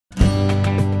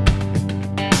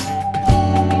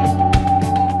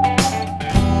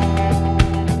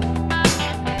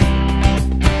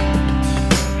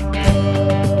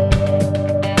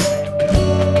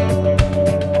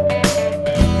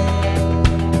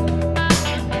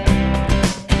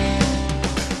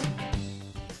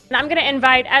I'm going to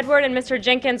invite Edward and Mr.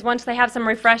 Jenkins, once they have some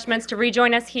refreshments, to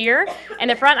rejoin us here. In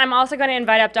the front, I'm also going to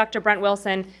invite up Dr. Brent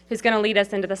Wilson, who's going to lead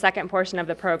us into the second portion of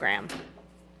the program.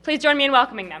 Please join me in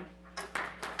welcoming them.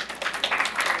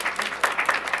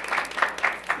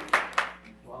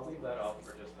 Well, I'll leave that off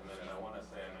for just a minute. I want to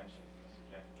say, I mentioned Mr.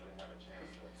 Jenkins, I didn't have a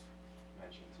chance to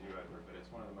mention to you, Edward, but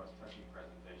it's one of the most touching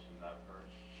presentations I've heard.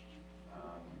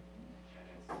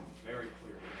 And it's very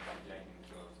clear that Mr. Jenkins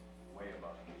goes way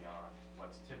above and beyond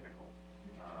what's typical.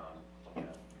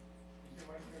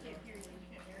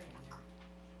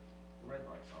 The red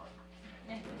light's on.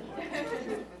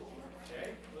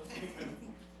 Okay, let's keep it. Is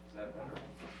that better?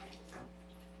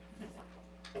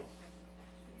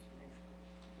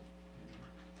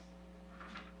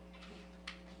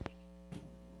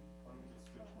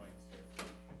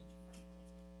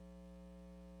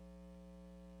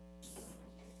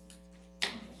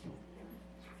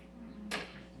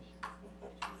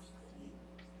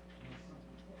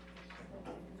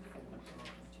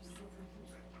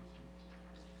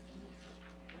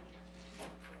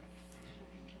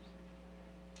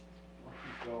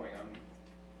 Going.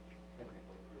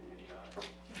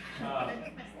 I'm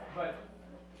but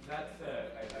that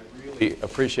said, I really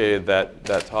appreciated that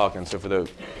talk, and so for the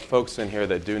folks in here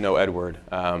that do know Edward,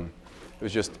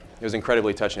 it was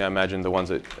incredibly touching. I imagine the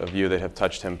ones of you that have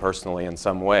touched him personally in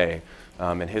some way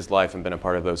in his life and been a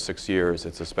part of those 6 years,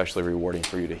 it's especially rewarding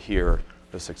for you to hear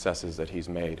the successes that he's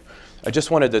made. I just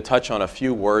wanted to touch on a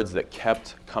few words that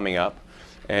kept coming up,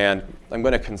 and I'm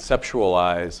going to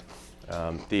conceptualize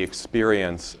the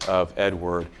experience of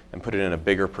Edward and put it in a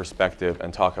bigger perspective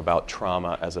and talk about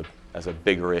trauma as a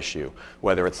bigger issue,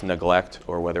 whether it's neglect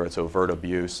or whether it's overt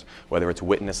abuse, whether it's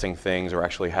witnessing things or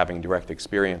actually having direct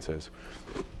experiences.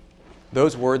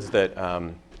 Those words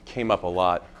that came up a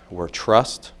lot were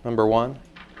trust, number one,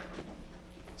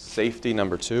 safety,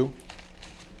 number two,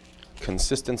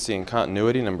 consistency and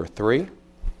continuity, number three.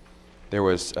 There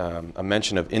was a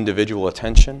mention of individual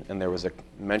attention, and there was a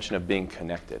mention of being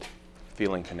connected.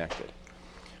 Feeling connected.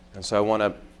 And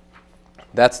so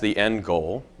that's the end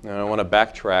goal. And I want to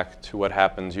backtrack to what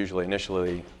happens usually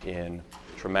initially in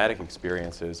traumatic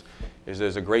experiences is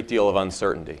there's a great deal of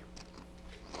uncertainty.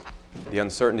 The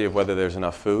uncertainty of whether there's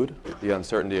enough food, the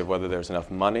uncertainty of whether there's enough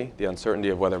money, the uncertainty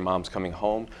of whether mom's coming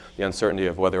home, the uncertainty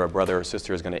of whether a brother or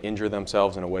sister is going to injure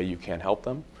themselves in a way you can't help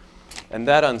them. And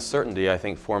that uncertainty, I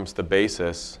think, forms the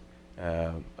basis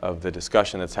of the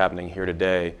discussion that's happening here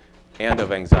today and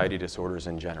of anxiety disorders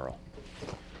in general.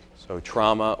 So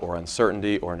trauma or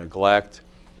uncertainty or neglect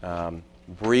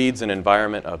breeds an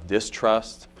environment of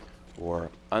distrust or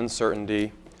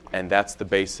uncertainty, and that's the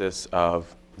basis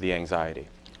of the anxiety.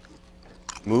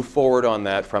 Move forward on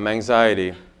that from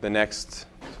anxiety. The next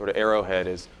sort of arrowhead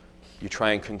is you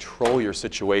try and control your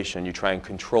situation, you try and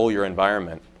control your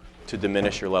environment to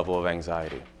diminish your level of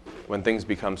anxiety. When things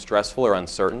become stressful or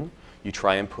uncertain, you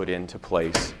try and put into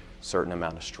place certain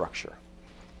amount of structure.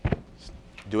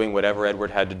 Doing whatever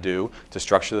Edward had to do to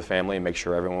structure the family and make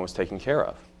sure everyone was taken care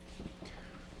of.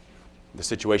 The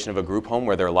situation of a group home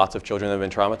where there are lots of children that have been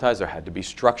traumatized, there had to be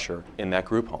structure in that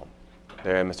group home.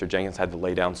 There, Mr. Jenkins had to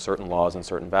lay down certain laws and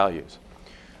certain values.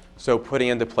 So putting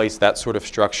into place that sort of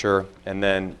structure, and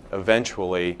then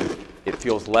eventually it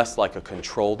feels less like a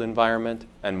controlled environment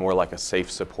and more like a safe,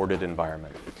 supported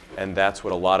environment. And that's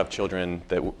what a lot of children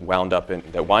that wind up in,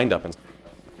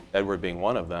 Edward being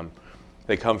one of them,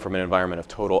 they come from an environment of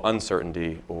total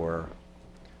uncertainty or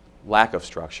lack of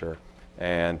structure.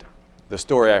 And the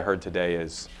story I heard today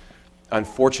is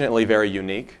unfortunately very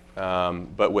unique,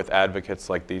 but with advocates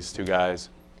like these two guys,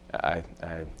 I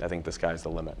think the sky's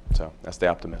the limit. So let's stay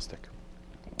optimistic.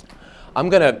 I'm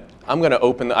gonna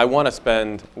open. I want to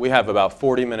spend. We have about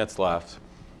 40 minutes left.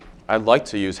 I'd like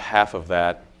to use half of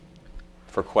that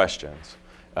for questions.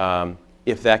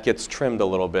 If that gets trimmed a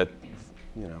little bit,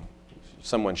 you know,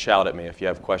 someone shout at me if you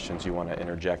have questions you want to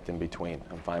interject in between.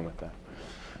 I'm fine with that.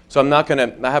 So I'm not going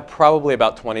to. I have probably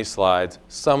about 20 slides.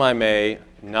 Some I may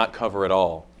not cover at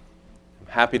all. I'm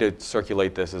happy to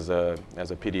circulate this as a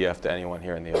PDF to anyone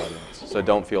here in the audience. So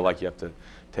don't feel like you have to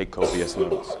take copious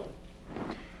notes.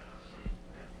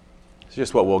 It's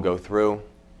just what we'll go through.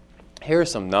 Here are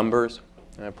some numbers.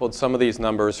 And I pulled some of these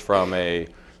numbers from a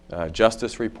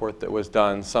justice report that was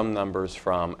done, some numbers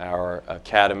from our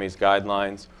Academy's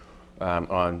guidelines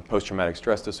on post-traumatic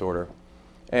stress disorder.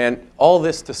 And all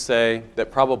this to say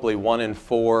that probably 1 in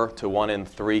 4 to 1 in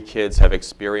 3 kids have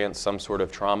experienced some sort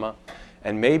of trauma,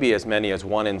 and maybe as many as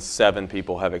 1 in 7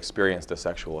 people have experienced a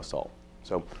sexual assault.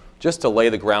 So just to lay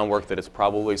the groundwork that it's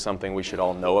probably something we should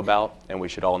all know about and we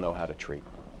should all know how to treat.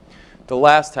 The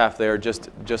last half there just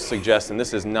suggests, and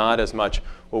this is not as much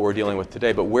what we're dealing with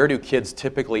today, but where do kids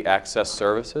typically access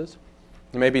services?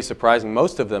 It may be surprising.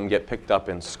 Most of them get picked up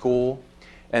in school.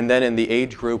 And then in the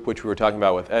age group, which we were talking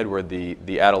about with Edward,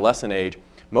 the adolescent age,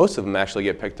 most of them actually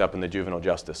get picked up in the juvenile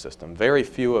justice system. Very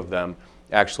few of them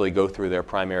actually go through their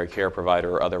primary care provider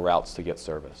or other routes to get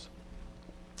service.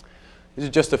 These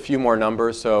are just a few more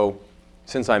numbers. So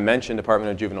since I mentioned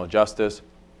Department of Juvenile Justice,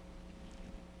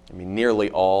 I mean, nearly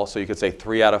all, so you could say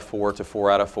 3 out of 4 to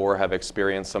 4 out of 4 have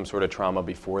experienced some sort of trauma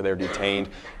before they're detained,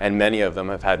 and many of them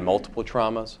have had multiple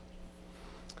traumas.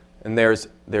 And there's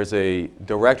a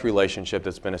direct relationship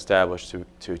that's been established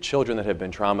to children that have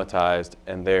been traumatized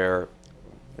and their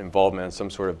involvement in some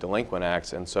sort of delinquent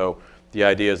acts. And so the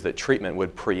idea is that treatment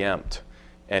would preempt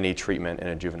any treatment in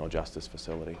a juvenile justice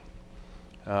facility.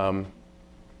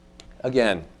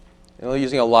 Again,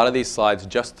 using a lot of these slides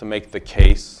just to make the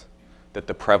case that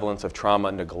the prevalence of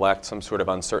trauma, neglect, some sort of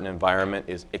uncertain environment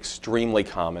is extremely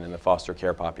common in the foster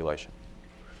care population.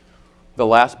 The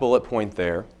last bullet point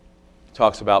there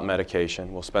talks about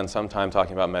medication. We'll spend some time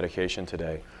talking about medication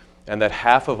today. And that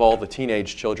half of all the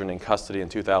teenage children in custody in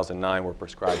 2009 were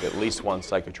prescribed at least one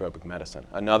psychotropic medicine.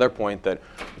 Another point that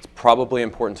it's probably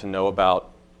important to know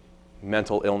about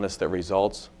mental illness that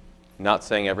results, not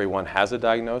saying everyone has a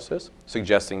diagnosis,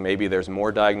 suggesting maybe there's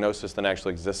more diagnosis than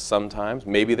actually exists sometimes.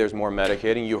 Maybe there's more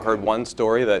medicating. You heard one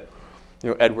story that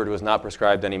Edward was not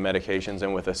prescribed any medications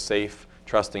and with a safe,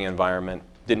 trusting environment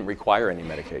didn't require any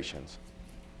medications.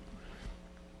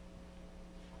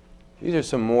 These are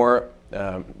some more,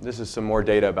 this is some more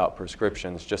data about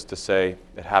prescriptions, just to say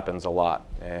it happens a lot.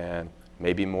 And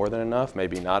maybe more than enough,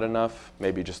 maybe not enough,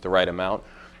 maybe just the right amount,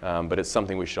 but it's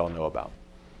something we should all know about.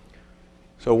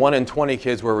 So 1 in 20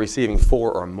 kids were receiving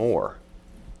 4 or more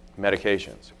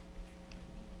medications.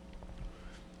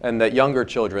 And that younger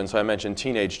children, so I mentioned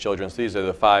teenage children, so these are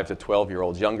the 5 to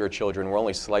 12-year-olds, younger children were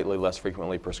only slightly less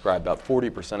frequently prescribed. About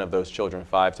 40% of those children,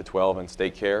 5 to 12 in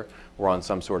state care, were on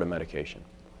some sort of medication.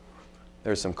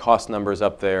 There's some cost numbers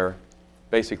up there,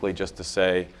 basically just to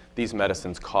say these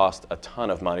medicines cost a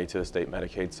ton of money to the state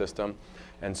Medicaid system.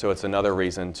 And so it's another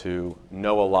reason to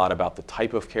know a lot about the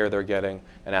type of care they're getting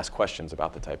and ask questions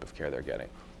about the type of care they're getting.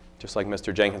 Just like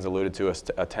Mr. Jenkins alluded to,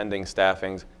 attending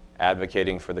staffings,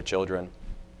 advocating for the children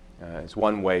is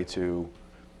one way to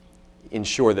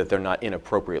ensure that they're not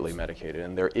inappropriately medicated.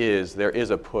 And there is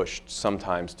a push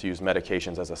sometimes to use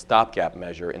medications as a stopgap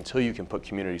measure until you can put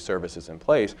community services in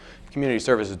place. If community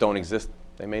services don't exist,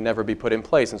 they may never be put in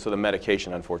place, and so the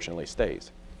medication unfortunately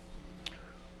stays.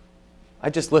 I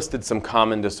just listed some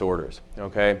common disorders,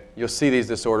 okay? You'll see these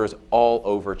disorders all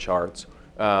over charts.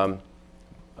 Where's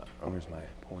my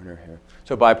pointer here?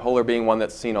 So bipolar being one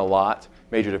that's seen a lot,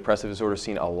 major depressive disorder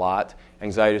seen a lot,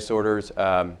 anxiety disorders,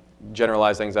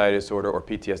 generalized anxiety disorder or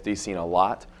PTSD seen a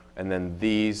lot, and then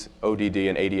these ODD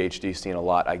and ADHD seen a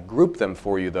lot. I grouped them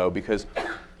for you though because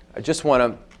I just want to,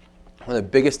 one of the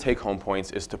biggest take-home points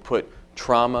is to put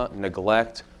trauma,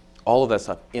 neglect, all of that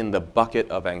stuff in the bucket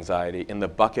of anxiety, in the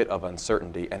bucket of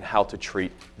uncertainty, and how to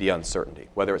treat the uncertainty.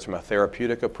 Whether it's from a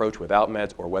therapeutic approach without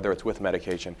meds or whether it's with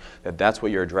medication, that's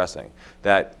what you're addressing.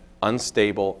 That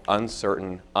unstable,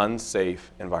 uncertain,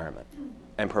 unsafe environment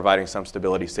and providing some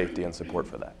stability, safety, and support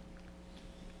for that.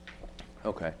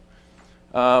 Okay.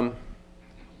 Let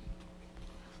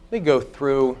me go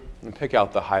through and pick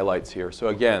out the highlights here. So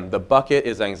again, the bucket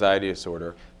is anxiety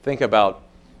disorder. Think about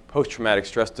post-traumatic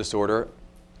stress disorder,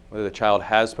 whether the child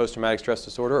has post-traumatic stress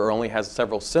disorder or only has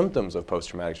several symptoms of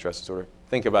post-traumatic stress disorder.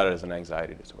 Think about it as an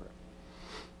anxiety disorder.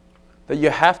 That you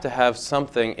have to have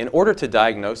something in order to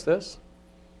diagnose this.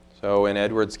 So in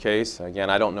Edward's case, again,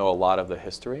 I don't know a lot of the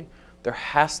history. There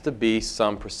has to be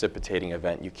some precipitating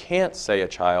event. You can't say a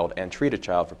child and treat a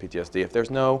child for PTSD if there's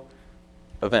no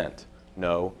event,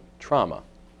 no trauma.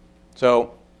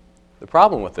 So the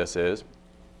problem with this is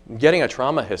getting a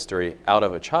trauma history out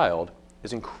of a child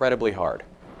is incredibly hard.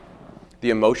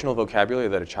 The emotional vocabulary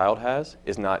that a child has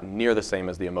is not near the same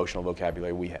as the emotional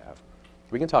vocabulary we have.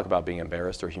 We can talk about being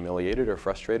embarrassed or humiliated or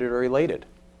frustrated or elated.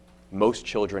 Most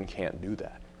children can't do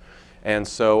that. And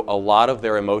so a lot of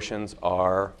their emotions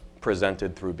are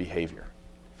presented through behavior.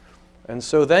 And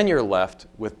so then you're left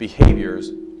with behaviors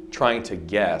trying to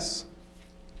guess,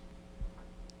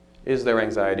 is there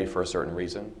anxiety for a certain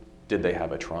reason? Did they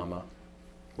have a trauma?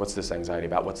 What's this anxiety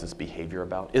about? What's this behavior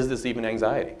about? Is this even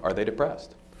anxiety? Are they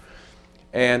depressed?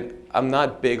 And I'm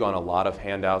not big on a lot of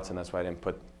handouts, and that's why I didn't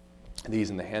put these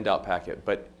in the handout packet,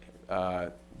 but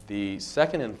the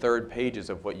second and third pages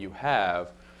of what you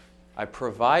have, I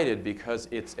provided because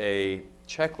it's a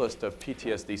checklist of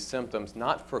PTSD symptoms,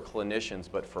 not for clinicians,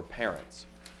 but for parents.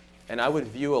 And I would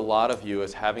view a lot of you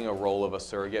as having a role of a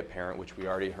surrogate parent, which we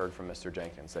already heard from Mr.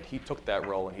 Jenkins, that he took that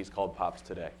role and he's called Pops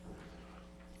today.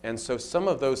 And so some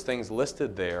of those things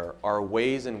listed there are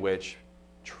ways in which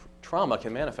trauma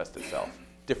can manifest itself,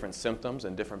 different symptoms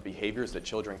and different behaviors that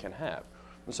children can have.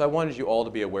 And so I wanted you all to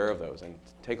be aware of those and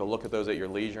take a look at those at your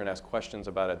leisure and ask questions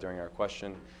about it during our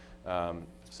question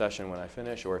session when I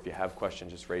finish, or if you have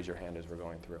questions, just raise your hand as we're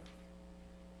going through.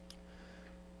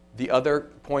 The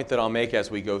other point that I'll make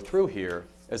as we go through here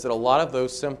is that a lot of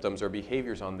those symptoms or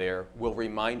behaviors on there will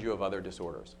remind you of other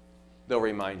disorders. They'll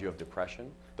remind you of depression.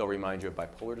 They'll remind you of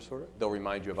bipolar disorder. They'll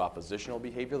remind you of oppositional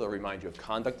behavior. They'll remind you of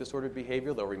conduct disordered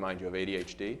behavior. They'll remind you of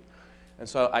ADHD. And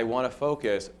so I want to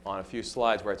focus on a few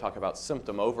slides where I talk about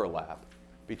symptom overlap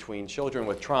between children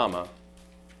with trauma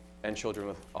and children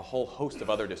with a whole host of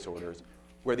other disorders,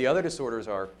 where the other disorders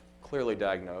are clearly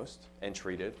diagnosed and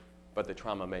treated, but the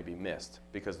trauma may be missed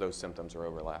because those symptoms are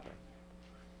overlapping.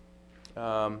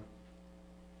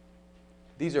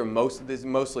 These are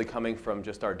mostly coming from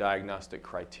just our diagnostic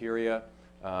criteria.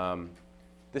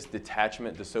 This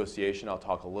detachment dissociation I'll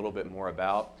talk a little bit more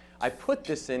about. I put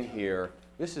this in here.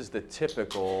 This is the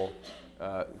typical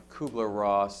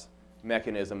Kubler-Ross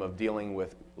mechanism of dealing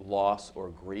with loss or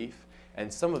grief.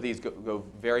 And some of these go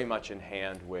very much in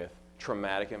hand with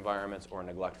traumatic environments or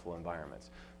neglectful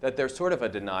environments. That there's sort of a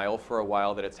denial for a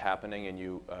while that it's happening, and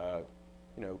you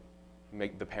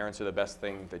make the parents are the best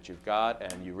thing that you've got,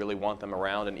 and you really want them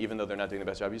around, and even though they're not doing the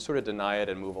best job, you sort of deny it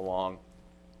and move along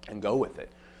and go with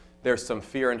it. There's some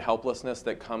fear and helplessness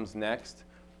that comes next.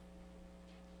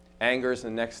 Anger is the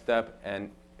next step,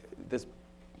 and this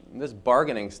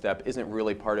bargaining step isn't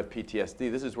really part of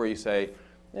PTSD. This is where you say,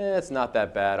 it's not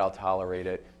that bad, I'll tolerate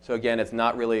it. So again, it's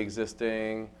not really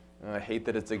existing. I hate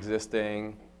that it's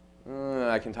existing.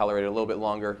 I can tolerate it a little bit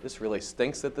longer. This really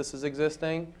stinks that this is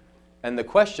existing. And the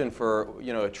question for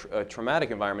a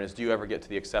traumatic environment is, do you ever get to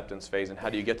the acceptance phase? And how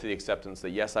do you get to the acceptance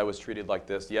that, yes, I was treated like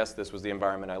this. Yes, this was the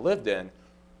environment I lived in,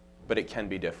 but it can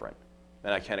be different.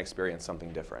 And I can experience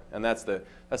something different. And that's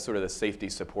sort of the safety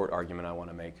support argument I want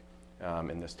to make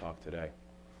in this talk today.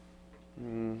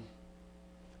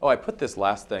 Oh, I put this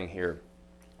last thing here.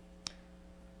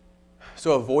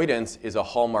 So avoidance is a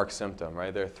hallmark symptom,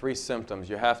 right? There are 3 symptoms.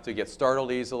 You have to get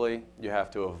startled easily, you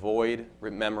have to avoid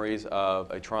memories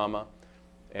of a trauma,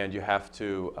 and you have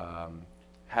to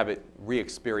have it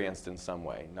re-experienced in some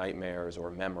way, nightmares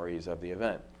or memories of the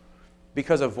event.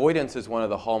 Because avoidance is one of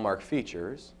the hallmark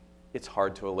features, it's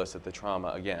hard to elicit the trauma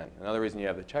again. Another reason you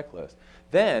have the checklist.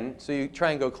 Then, so you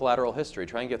try and go collateral history,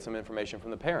 try and get some information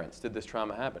from the parents. Did this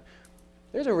trauma happen?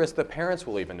 There's a risk that parents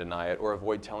will even deny it or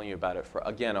avoid telling you about it for,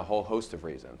 again, a whole host of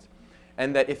reasons.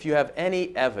 And that if you have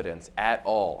any evidence at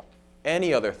all,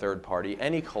 any other third party,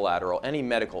 any collateral, any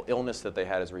medical illness that they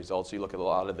had as a result, so you look at a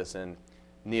lot of this in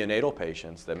neonatal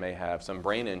patients that may have some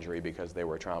brain injury because they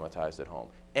were traumatized at home.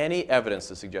 Any evidence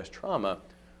to suggest trauma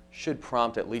should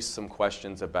prompt at least some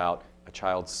questions about a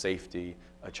child's safety,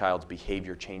 a child's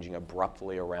behavior changing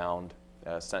abruptly around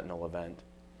a sentinel event.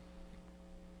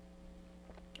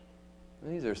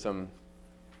 These are some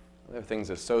other things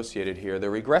associated here. The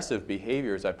regressive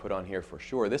behaviors I put on here for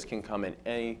sure. This can come in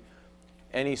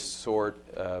any sort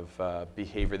of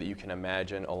behavior that you can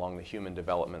imagine along the human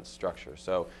development structure.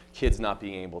 So kids not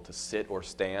being able to sit or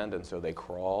stand, and so they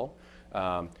crawl.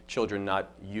 Children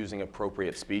not using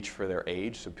appropriate speech for their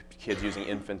age, so kids using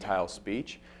infantile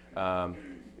speech.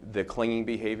 The clinging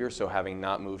behavior, so having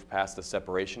not moved past the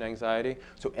separation anxiety.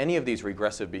 So any of these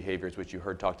regressive behaviors, which you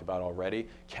heard talked about already,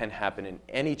 can happen in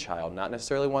any child, not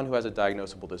necessarily one who has a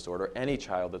diagnosable disorder, any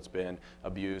child that's been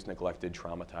abused, neglected,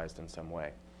 traumatized in some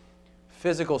way.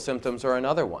 Physical symptoms are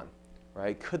another one,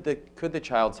 right? Could the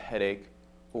child's headache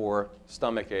or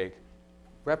stomach ache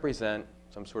represent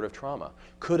some sort of trauma?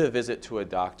 Could a visit to a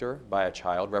doctor by a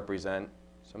child represent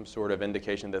some sort of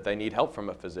indication that they need help from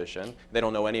a physician? They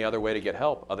don't know any other way to get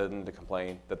help other than to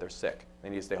complain that they're sick. They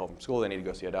need to stay home from school, they need to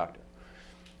go see a doctor.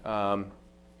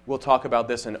 We'll talk about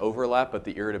this in overlap, but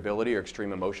the irritability or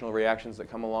extreme emotional reactions that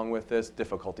come along with this,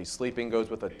 difficulty sleeping goes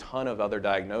with a ton of other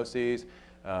diagnoses.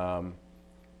 I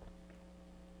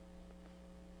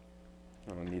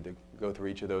don't need to go through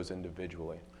each of those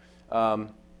individually. All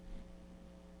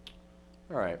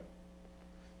right.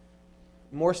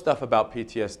 More stuff about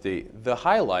PTSD. The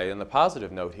highlight and the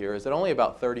positive note here is that only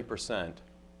about 30%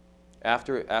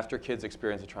 after kids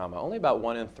experience a trauma, only about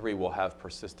 1 in 3 will have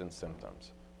persistent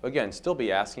symptoms. Again, still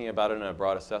be asking about it in a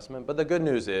broad assessment, but the good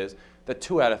news is that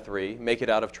 2 out of 3 make it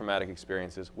out of traumatic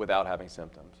experiences without having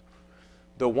symptoms.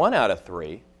 The 1 out of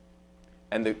 3,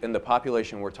 and the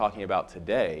population we're talking about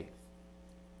today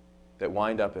that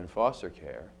wind up in foster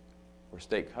care or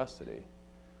state custody,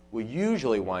 will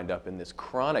usually wind up in this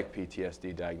chronic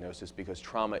PTSD diagnosis because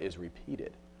trauma is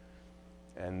repeated,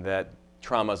 and that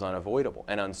trauma is unavoidable,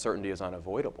 and uncertainty is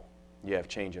unavoidable. You have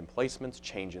change in placements,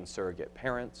 change in surrogate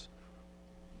parents.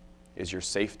 Is your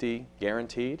safety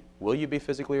guaranteed? Will you be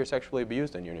physically or sexually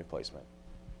abused in your new placement?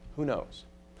 Who knows?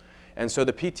 And so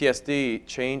the PTSD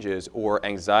changes, or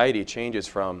anxiety changes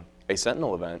from a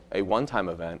sentinel event, a one-time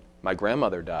event, my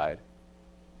grandmother died,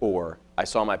 or I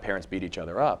saw my parents beat each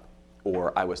other up,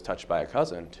 or I was touched by a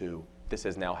cousin, to this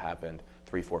has now happened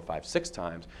 3, 4, 5, 6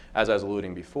 times. As I was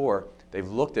alluding before, they've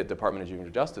looked at Department of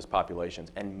Juvenile Justice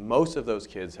populations, and most of those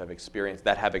kids have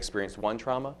experienced one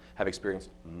trauma, have experienced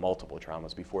multiple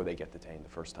traumas before they get detained the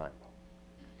first time.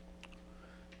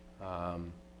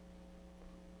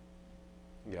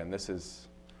 Again, this is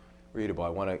readable. I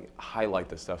want to highlight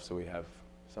this stuff so we have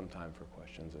some time for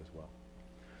questions as well.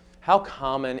 How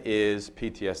common is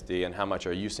PTSD, and how much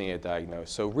are you seeing it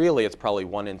diagnosed? So really, it's probably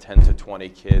 1 in 10 to 20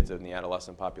 kids in the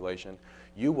adolescent population.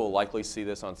 You will likely see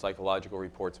this on psychological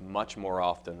reports much more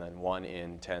often than 1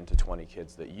 in 10 to 20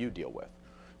 kids that you deal with.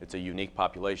 It's a unique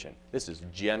population. This is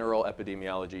general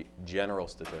epidemiology, general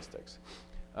statistics.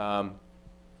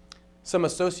 Some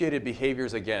associated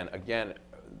behaviors, again,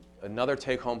 another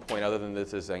take-home point other than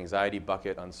this is anxiety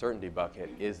bucket, uncertainty bucket,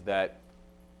 is that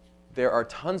there are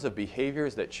tons of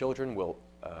behaviors that children will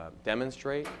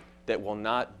demonstrate that will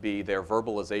not be their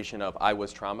verbalization of I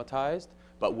was traumatized,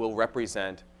 but will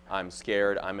represent I'm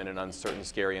scared, I'm in an uncertain,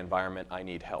 scary environment, I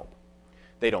need help.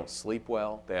 They don't sleep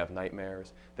well, they have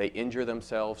nightmares, they injure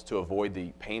themselves to avoid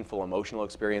the painful emotional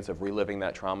experience of reliving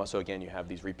that trauma. So again, you have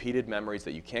these repeated memories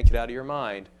that you can't get out of your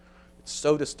mind. It's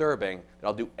so disturbing that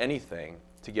I'll do anything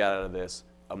to get out of this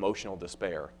emotional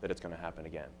despair that it's going to happen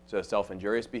again. So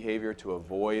self-injurious behavior to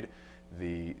avoid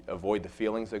the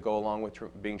feelings that go along with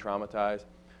being traumatized.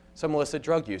 Some illicit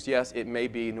drug use. Yes, it may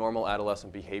be normal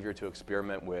adolescent behavior to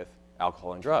experiment with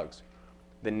alcohol and drugs.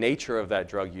 The nature of that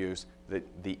drug use,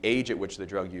 the age at which the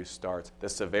drug use starts, the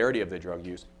severity of the drug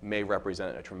use may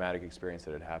represent a traumatic experience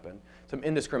that had happened. Some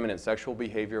indiscriminate sexual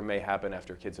behavior may happen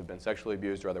after kids have been sexually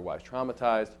abused or otherwise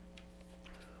traumatized.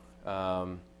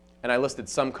 And I listed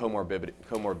some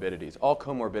comorbidities. All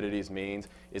comorbidities means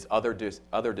is other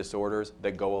disorders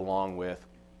that go along with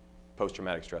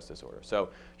post-traumatic stress disorder. So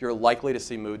you're likely to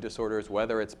see mood disorders,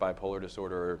 whether it's bipolar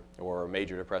disorder or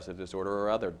major depressive disorder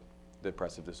or other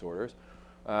depressive disorders.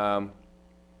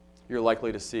 You're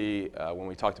likely to see, when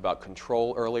we talked about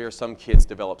control earlier, some kids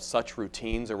develop such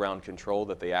routines around control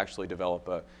that they actually develop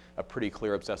a pretty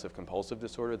clear obsessive compulsive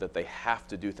disorder, that they have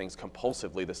to do things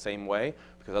compulsively the same way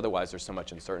because otherwise there's so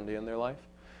much uncertainty in their life.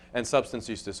 And substance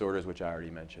use disorders, which I already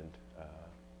mentioned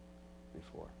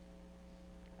before.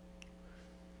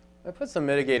 I put some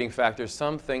mitigating factors,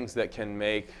 some things that can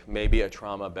make maybe a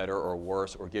trauma better or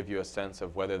worse, or give you a sense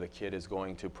of whether the kid is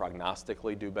going to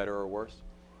prognostically do better or worse.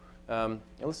 I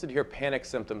listed here panic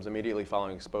symptoms immediately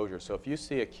following exposure. So if you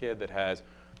see a kid that has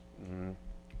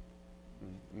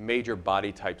major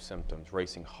body type symptoms,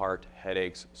 racing heart,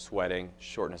 headaches, sweating,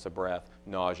 shortness of breath,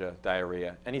 nausea,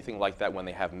 diarrhea, anything like that when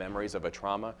they have memories of a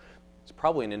trauma, it's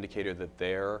probably an indicator that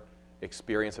their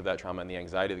experience of that trauma and the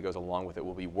anxiety that goes along with it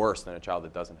will be worse than a child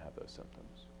that doesn't have those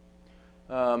symptoms.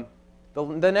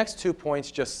 The next 2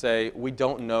 points just say we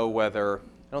don't know whether,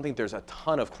 I don't think there's a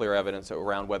ton of clear evidence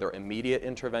around whether immediate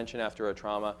intervention after a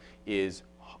trauma is,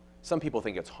 some people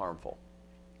think it's harmful.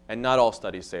 And not all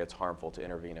studies say it's harmful to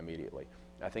intervene immediately.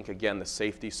 I think, again, the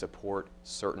safety, support,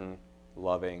 certain,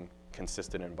 loving,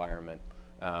 consistent environment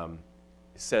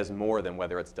says more than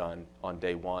whether it's done on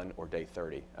day 1 or day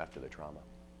 30 after the trauma.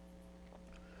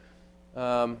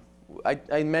 I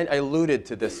alluded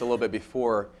to this a little bit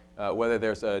before, whether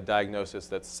there's a diagnosis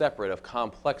that's separate of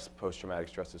complex post-traumatic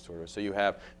stress disorder. So you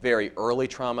have very early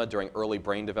trauma during early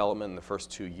brain development in the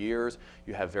first 2 years.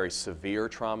 You have very severe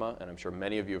trauma, and I'm sure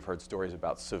many of you have heard stories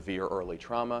about severe early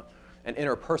trauma. And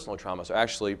interpersonal trauma, so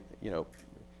actually,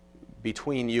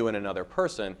 between you and another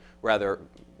person, rather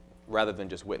than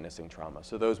just witnessing trauma.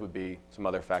 So those would be some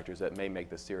other factors that may make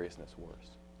the seriousness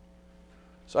worse.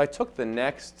 So I took the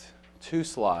next 2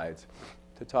 slides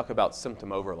to talk about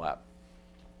symptom overlap.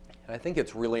 And I think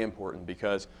it's really important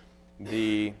because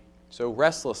so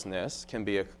restlessness can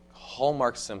be a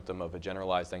hallmark symptom of a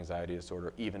generalized anxiety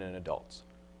disorder even in adults.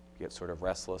 You get sort of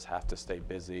restless, have to stay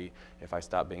busy. If I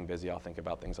stop being busy, I'll think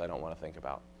about things I don't want to think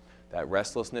about. That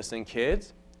restlessness in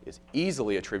kids is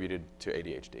easily attributed to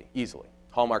ADHD, easily.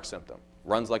 Hallmark symptom.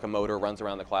 Runs like a motor, runs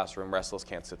around the classroom, restless,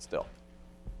 can't sit still.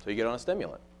 So you get on a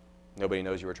stimulant. Nobody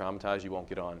knows you were traumatized, you won't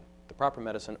get on the proper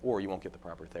medicine, or you won't get the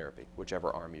proper therapy,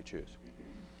 whichever arm you choose.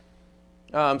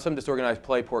 Some disorganized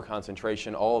play, poor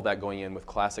concentration, all of that going in with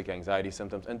classic anxiety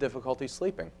symptoms and difficulty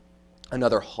sleeping.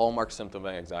 Another hallmark symptom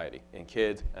of anxiety in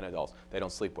kids and adults. They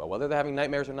don't sleep well. Whether they're having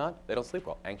nightmares or not, they don't sleep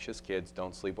well. Anxious kids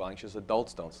don't sleep well. Anxious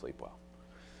adults don't sleep well.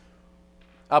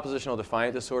 Oppositional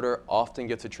defiant disorder often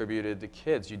gets attributed to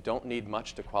kids. You don't need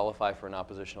much to qualify for an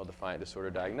oppositional defiant disorder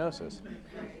diagnosis.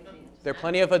 There are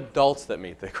plenty of adults that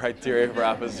meet the criteria for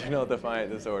oppositional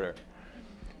defiant disorder.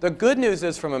 The good news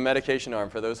is, from a medication arm,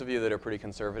 for those of you that are pretty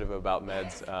conservative about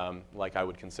meds, like I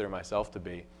would consider myself to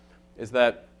be, is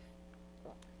that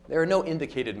there are no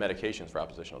indicated medications for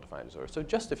oppositional defiant disorder. So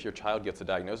just if your child gets a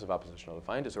diagnosis of oppositional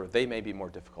defiant disorder, they may be more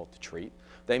difficult to treat.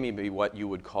 They may be what you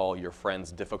would call your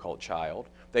friend's difficult child.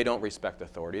 They don't respect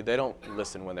authority. They don't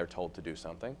listen when they're told to do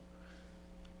something.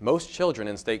 Most children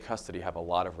in state custody have a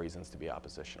lot of reasons to be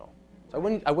oppositional.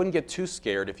 So I wouldn't get too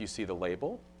scared if you see the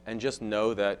label, and just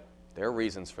know that there are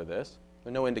reasons for this.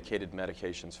 There are no indicated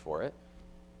medications for it.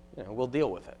 You know, we'll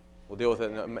deal with it. We'll deal with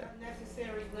it. The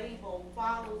unnecessary label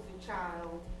follows the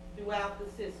child throughout the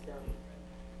system,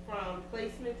 from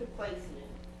placement to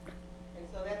placement, and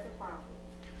so that's a problem.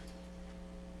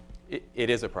 It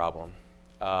is a problem.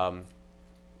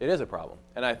 It is a problem,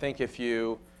 and I think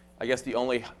I guess the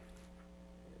only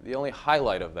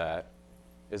highlight of that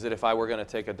is that if I were going to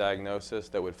take a diagnosis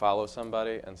that would follow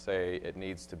somebody and say it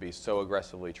needs to be so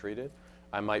aggressively treated,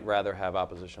 I might rather have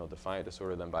oppositional defiant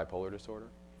disorder than bipolar disorder.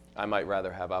 I might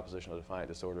rather have oppositional defiant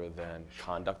disorder than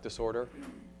conduct disorder,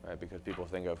 right? Because people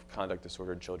think of conduct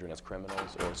disordered children as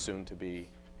criminals or soon to be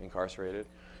incarcerated.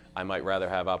 I might rather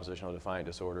have oppositional defiant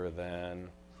disorder than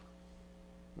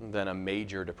a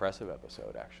major depressive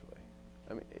episode, actually.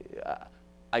 I mean,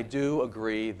 I do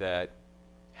agree that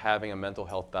having a mental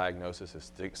health diagnosis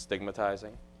is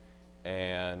stigmatizing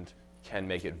and can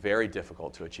make it very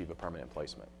difficult to achieve a permanent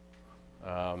placement.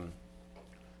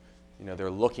 You know,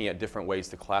 they're looking at different ways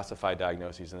to classify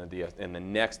diagnoses in the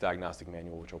next diagnostic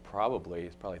manual, which is probably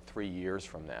 3 years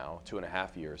from now,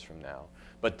 2.5 years from now,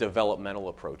 but developmental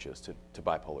approaches to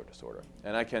bipolar disorder.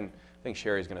 And I think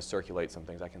Sherry's going to circulate some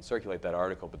things. I can circulate that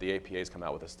article, but the APA's come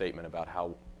out with a statement about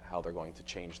how they're going to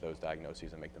change those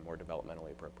diagnoses and make them more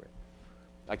developmentally appropriate.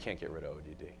 I can't get rid of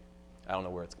ODD. I don't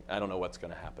know what's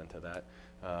going to happen to that,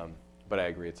 but I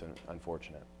agree it's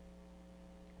unfortunate.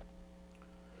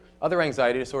 Other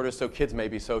anxiety disorders, so kids may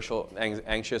be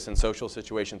anxious in social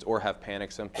situations or have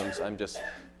panic symptoms. I'm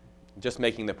just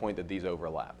making the point that these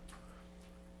overlap.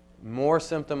 More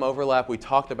symptom overlap. We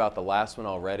talked about the last one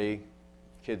already.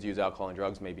 Kids use alcohol and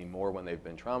drugs maybe more when they've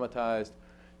been traumatized.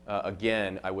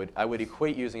 Again, I would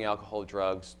equate using alcohol,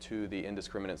 drugs to the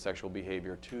indiscriminate sexual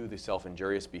behavior, to the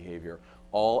self-injurious behavior,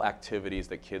 all activities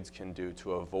that kids can do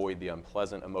to avoid the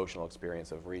unpleasant emotional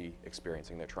experience of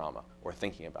re-experiencing their trauma or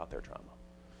thinking about their trauma.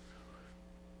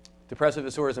 Depressive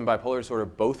disorders and bipolar disorder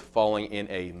both falling in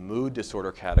a mood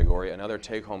disorder category. Another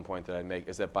take-home point that I'd make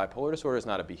is that bipolar disorder is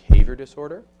not a behavior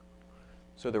disorder.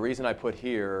 So the reason I put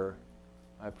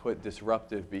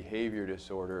disruptive behavior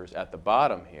disorders at the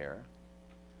bottom here.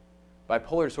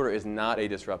 Bipolar disorder is not a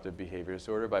disruptive behavior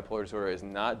disorder. Bipolar disorder is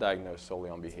not diagnosed solely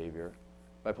on behavior.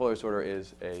 Bipolar disorder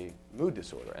is a mood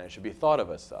disorder, and it should be thought of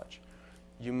as such.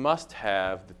 You must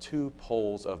have the two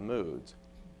poles of moods,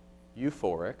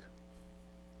 euphoric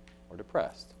or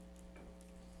depressed.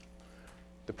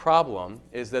 The problem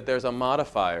is that there's a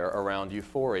modifier around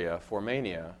euphoria for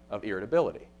mania of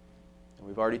irritability. And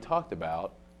we've already talked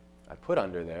about, I put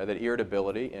under there, that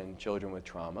irritability in children with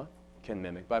trauma can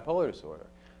mimic bipolar disorder.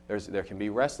 There can be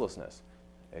restlessness.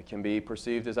 It can be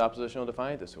perceived as oppositional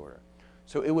defiant disorder.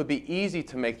 So it would be easy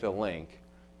to make the link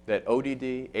that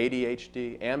ODD,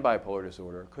 ADHD, and bipolar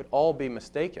disorder could all be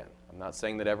mistaken. I'm not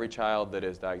saying that every child that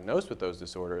is diagnosed with those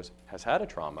disorders has had a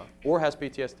trauma or has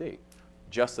PTSD,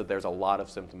 just that there's a lot of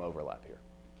symptom overlap here.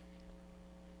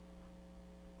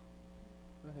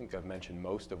 I think I've mentioned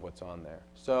most of what's on there.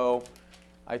 So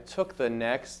I took the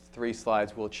next 3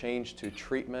 slides. We'll change to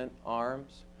treatment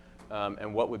arms.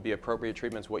 And what would be appropriate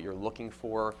treatments, what you're looking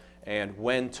for, and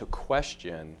when to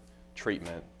question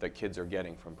treatment that kids are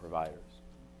getting from providers.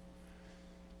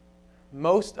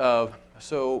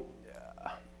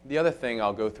 The other thing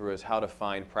I'll go through is how to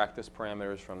find practice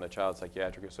parameters from the Child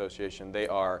Psychiatric Association. They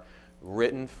are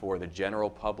written for the general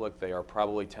public. They are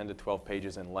probably 10 to 12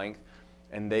 pages in length,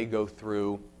 and they go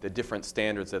through the different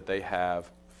standards that they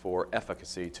have for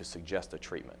efficacy to suggest a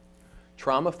treatment.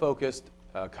 Trauma-focused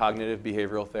cognitive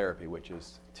behavioral therapy, which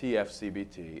is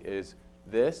TFCBT, is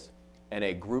this and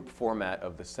a group format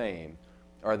of the same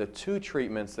are the 2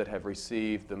 treatments that have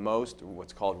received the most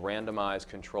what's called randomized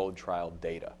controlled trial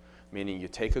data, meaning you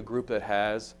take a group that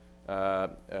has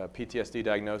a PTSD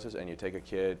diagnosis and you take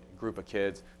a group of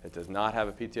kids that does not have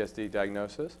a PTSD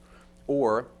diagnosis,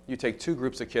 or you take two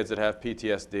groups of kids that have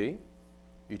PTSD,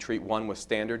 you treat one with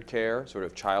standard care, sort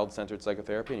of child-centered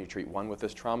psychotherapy, and you treat one with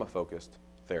this trauma-focused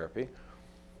therapy.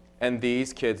 And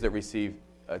these kids that receive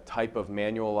a type of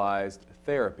manualized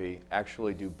therapy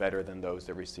actually do better than those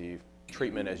that receive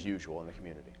treatment as usual in the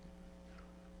community.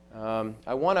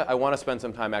 I want to spend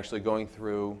some time actually going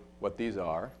through what these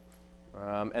are.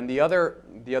 And the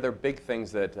other big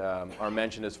things that are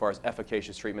mentioned as far as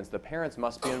efficacious treatments, the parents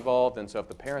must be involved. And so if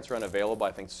the parents are unavailable,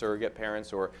 I think surrogate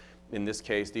parents, or in this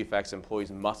case, DFACS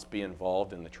employees, must be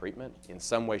involved in the treatment in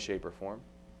some way, shape, or form.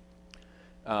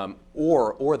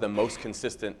 Or the most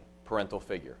consistent parental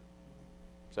figure.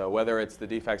 So whether it's the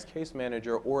DFACS case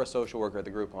manager or a social worker at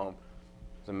the group home,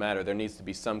 doesn't matter. There needs to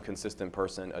be some consistent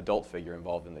person, adult figure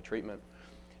involved in the treatment.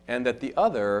 And that the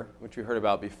other, which we heard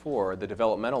about before, the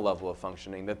developmental level of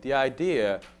functioning, that the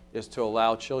idea is to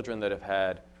allow children that have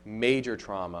had major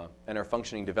trauma and are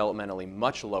functioning developmentally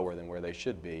much lower than where they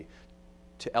should be,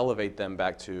 to elevate them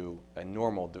back to a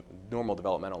normal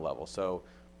developmental level. So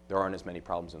there aren't as many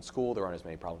problems in school, there aren't as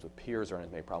many problems with peers, there aren't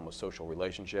as many problems with social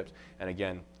relationships. And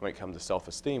again, when it comes to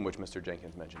self-esteem, which Mr.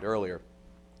 Jenkins mentioned earlier,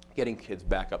 getting kids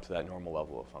back up to that normal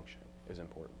level of functioning is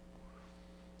important.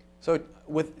 So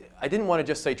I didn't want to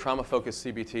just say trauma-focused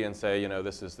CBT and say,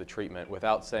 this is the treatment,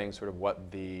 without saying sort of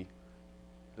what the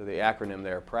acronym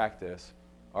there, practice,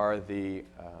 are the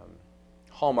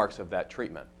hallmarks of that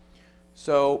treatment.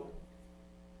 So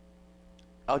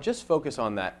I'll just focus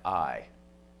on that I,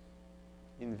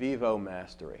 in vivo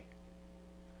mastery.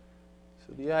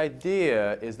 So the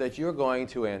idea is that you're going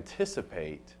to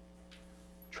anticipate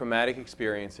traumatic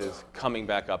experiences coming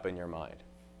back up in your mind.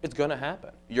 It's going to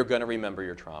happen. You're going to remember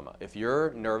your trauma. If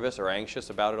you're nervous or anxious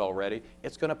about it already,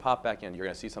 it's going to pop back in. You're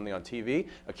going to see something on TV,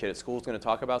 a kid at school is going to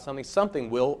talk about something. Something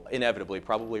will inevitably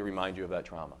probably remind you of that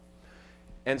trauma.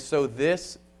 And so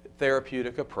this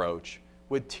therapeutic approach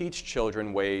would teach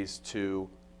children ways to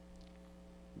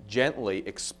gently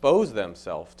expose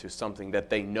themselves to something that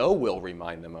they know will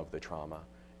remind them of the trauma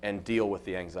and deal with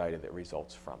the anxiety that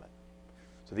results from it.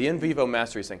 So the in vivo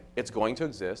mastery is saying, it's going to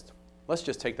exist. Let's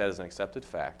just take that as an accepted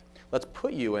fact. Let's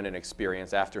put you in an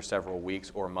experience after several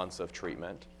weeks or months of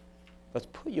treatment. Let's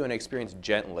put you in an experience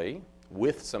gently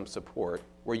with some support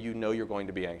where you know you're going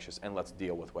to be anxious, and let's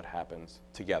deal with what happens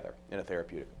together in a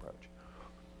therapeutic approach.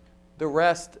 The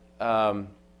rest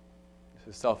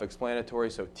is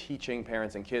self-explanatory, so teaching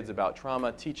parents and kids about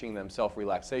trauma, teaching them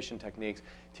self-relaxation techniques,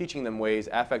 teaching them ways.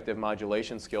 Affective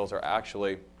modulation skills are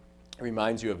actually,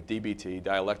 reminds you of DBT,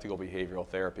 dialectical behavioral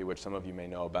therapy, which some of you may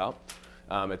know about.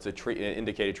 It's an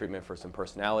indicated treatment for some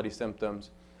personality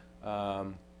symptoms.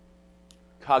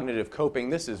 Cognitive coping,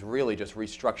 this is really just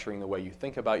restructuring the way you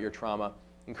think about your trauma,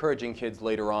 encouraging kids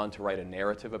later on to write a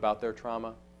narrative about their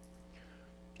trauma.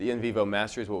 The in vivo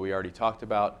mastery is what we already talked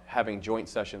about, having joint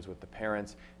sessions with the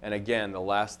parents. And again, the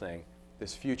last thing,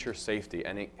 this future safety.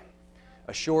 And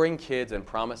assuring kids and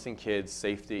promising kids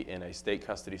safety in a state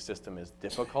custody system is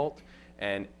difficult,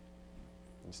 and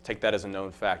just take that as a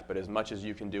known fact, but as much as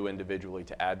you can do individually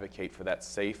to advocate for that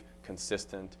safe,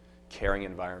 consistent, caring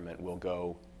environment will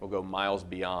go miles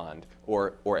beyond,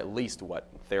 or at least what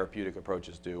therapeutic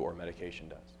approaches do or medication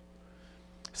does.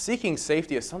 Seeking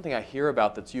safety is something I hear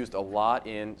about that's used a lot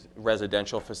in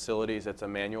residential facilities. It's a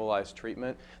manualized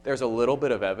treatment. There's a little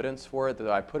bit of evidence for it that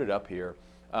I put it up here.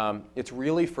 It's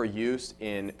really for use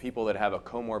in people that have a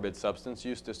comorbid substance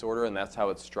use disorder, and that's how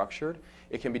it's structured.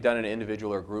 It can be done in an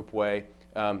individual or group way.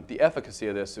 The efficacy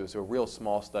of this was a real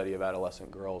small study of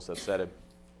adolescent girls that said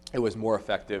it was more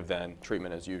effective than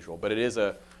treatment as usual. But it is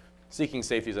Seeking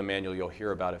Safety is a manual you'll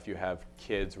hear about if you have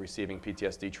kids receiving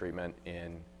PTSD treatment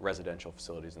in residential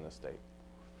facilities in the state.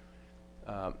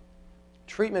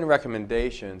 Treatment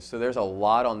recommendations, so there's a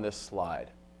lot on this slide.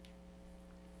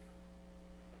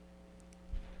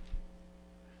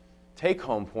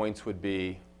 Take-home points would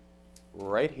be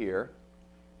right here,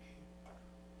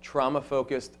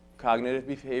 trauma-focused cognitive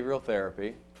behavioral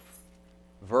therapy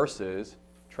versus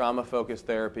trauma-focused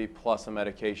therapy plus a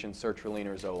medication, sertraline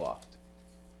or Zoloft.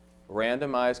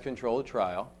 Randomized controlled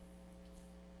trial.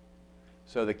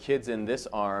 So the kids in this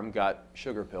arm got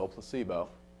sugar pill, placebo,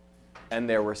 and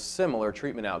there were similar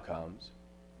treatment outcomes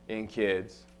in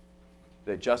kids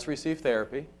that just received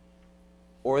therapy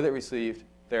or that received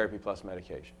therapy plus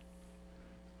medication.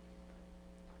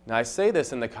 Now, I say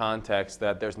this in the context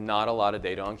that there's not a lot of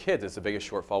data on kids. It's the biggest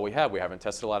shortfall we have. We haven't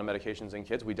tested a lot of medications in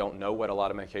kids. We don't know what a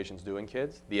lot of medications do in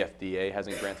kids. The FDA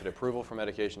hasn't granted approval for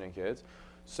medication in kids.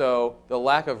 So the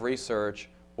lack of research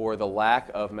or the lack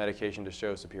of medication to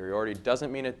show superiority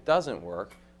doesn't mean it doesn't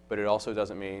work, but it also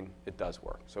doesn't mean it does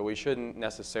work. So we shouldn't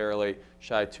necessarily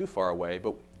shy too far away,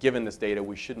 but given this data,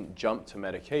 we shouldn't jump to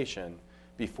medication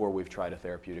before we've tried a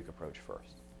therapeutic approach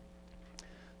first.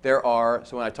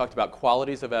 So when I talked about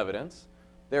qualities of evidence,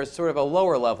 there's sort of a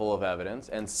lower level of evidence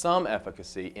and some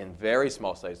efficacy in very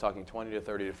small studies, talking 20 to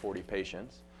 30 to 40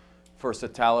 patients, for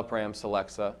citalopram,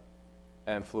 Celexa,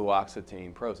 and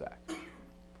fluoxetine, Prozac.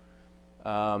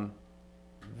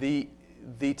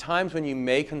 The times when you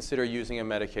may consider using a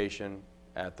medication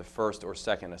at the first or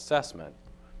second assessment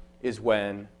is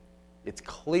when it's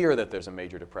clear that there's a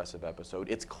major depressive episode,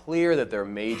 it's clear that there are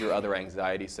major other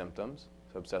anxiety symptoms,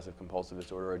 so obsessive compulsive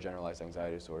disorder or generalized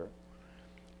anxiety disorder,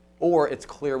 or it's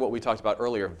clear what we talked about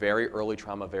earlier, very early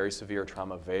trauma, very severe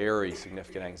trauma, very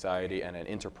significant anxiety, and an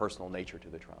interpersonal nature to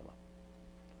the trauma.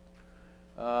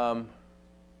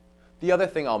 The other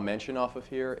thing I'll mention off of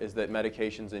here is that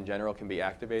medications in general can be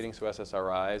activating. So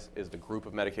SSRIs is the group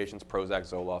of medications, Prozac,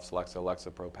 Zoloft, Celexa,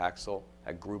 Lexapro, Paxil,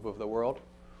 that group of the world.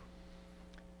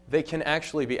 They can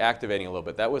actually be activating a little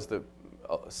bit. That was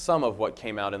some of what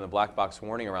came out in the black box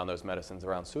warning around those medicines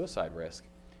around suicide risk,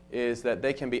 is that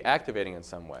they can be activating in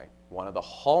some way. One of the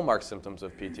hallmark symptoms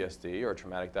of PTSD or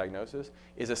traumatic diagnosis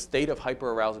is a state of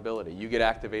hyperarousability. You get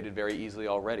activated very easily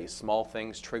already. Small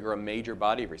things trigger a major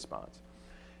body response.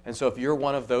 And so if you're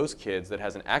one of those kids that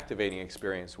has an activating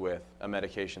experience with a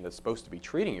medication that's supposed to be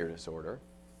treating your disorder,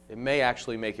 it may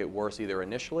actually make it worse either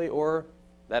initially or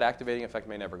that activating effect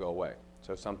may never go away.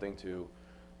 So something to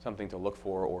look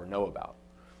for or know about.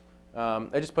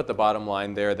 I just put the bottom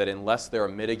line there that unless there are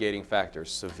mitigating factors,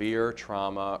 severe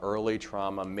trauma, early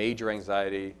trauma, major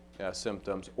anxiety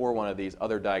symptoms, or one of these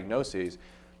other diagnoses,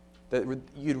 that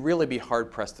you'd really be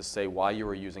hard-pressed to say why you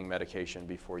were using medication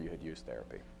before you had used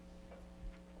therapy.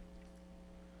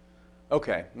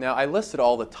 Okay, now I listed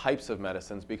all the types of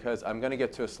medicines because I'm going to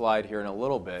get to a slide here in a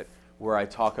little bit where I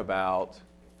talk about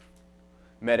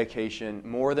medication,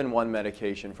 more than one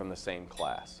medication from the same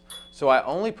class. So I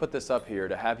only put this up here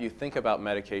to have you think about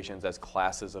medications as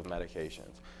classes of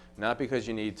medications. Not because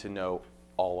you need to know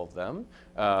all of them,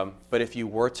 but if you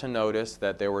were to notice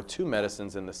that there were two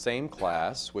medicines in the same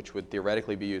class, which would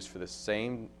theoretically be used for the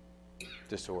same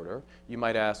disorder, you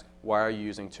might ask, why are you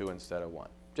using two instead of one?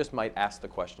 Just might ask the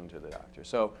question to the doctor.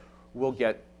 So we'll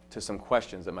get to some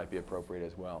questions that might be appropriate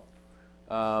as well.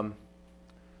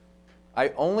 I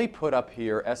only put up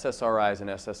here SSRIs and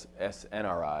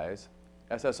SNRIs.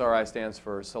 SSRI stands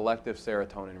for selective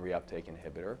serotonin reuptake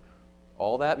inhibitor.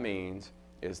 All that means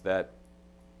is that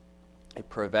it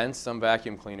prevents some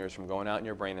vacuum cleaners from going out in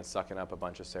your brain and sucking up a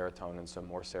bunch of serotonin so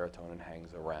more serotonin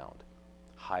hangs around.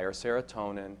 Higher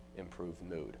serotonin, improved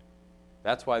mood.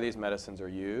 That's why these medicines are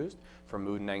used for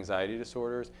mood and anxiety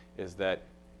disorders, is that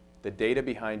the data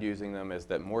behind using them is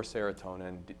that more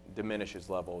serotonin diminishes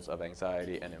levels of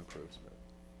anxiety and improves mood.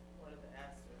 What are the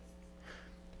asterisks?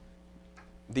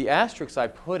 The asterisks I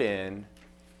put in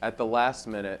at the last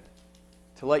minute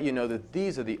to let you know that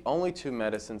these are the only two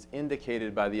medicines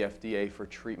indicated by the FDA for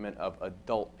treatment of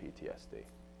adult PTSD.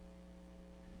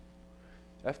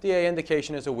 FDA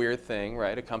indication is a weird thing,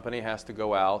 right? A company has to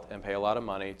go out and pay a lot of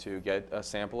money to get a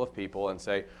sample of people and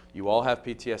say, you all have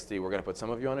PTSD. We're going to put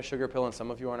some of you on a sugar pill and some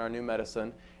of you on our new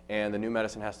medicine, and the new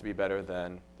medicine has to be better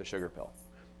than the sugar pill.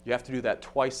 You have to do that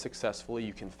twice successfully.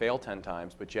 You can fail 10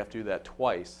 times, but you have to do that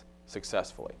twice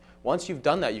successfully. Once you've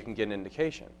done that, you can get an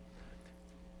indication.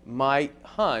 My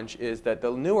hunch is that the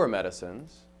newer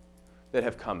medicines that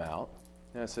have come out,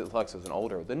 Celexa is an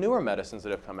older, the newer medicines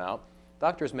that have come out,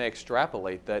 doctors may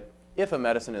extrapolate that if a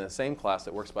medicine in the same class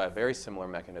that works by a very similar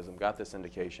mechanism got this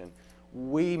indication,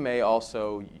 we may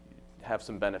also have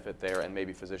some benefit there and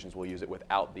maybe physicians will use it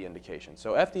without the indication.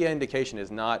 So FDA indication is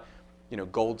not,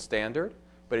 gold standard,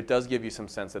 but it does give you some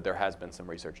sense that there has been some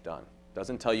research done.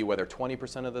 Doesn't tell you whether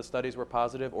 20% of the studies were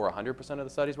positive or 100% of the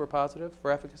studies were positive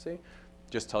for efficacy,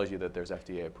 just tells you that there's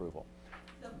FDA approval.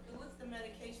 So what's the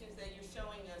medications that you're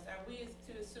showing us? Are we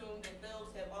to assume that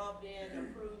those have all been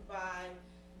approved by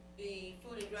the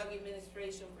Food and Drug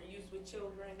Administration for use with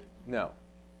children? No.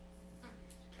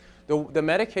 The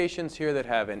medications here that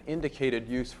have an indicated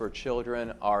use for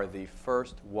children are the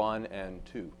first 1 and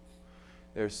 2.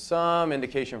 There's some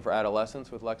indication for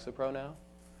adolescents with Lexapro now.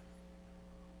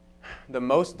 The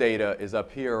most data is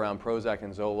up here around Prozac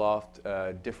and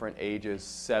Zoloft, different ages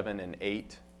 7 and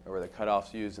 8, or the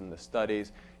cutoffs used in the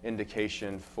studies,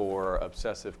 indication for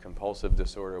obsessive compulsive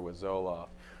disorder with Zoloft.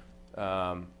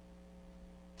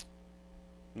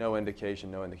 No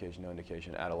indication, no indication, no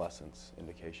indication, adolescence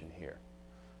indication here.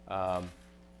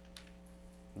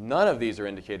 None of these are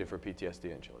indicated for PTSD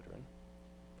in children.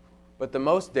 But the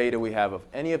most data we have of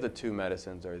any of the two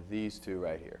medicines are these two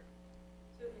right here.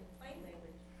 So in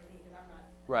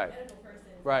Right. medical person.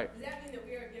 Right. Does that mean that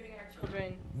we are giving our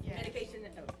children medication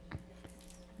that,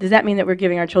 Does that mean that we're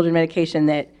giving our children medication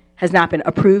that has not been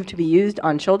approved to be used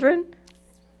on children?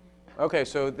 Okay,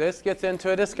 so this gets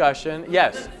into a discussion.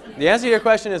 Yes. The answer to your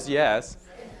question is yes.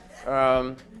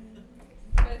 Do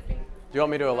you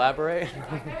want me to elaborate?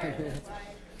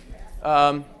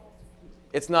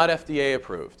 It's not FDA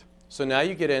approved. So now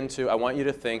you get into, I want you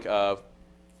to think of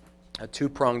a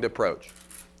two-pronged approach.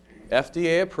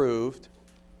 FDA approved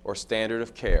or standard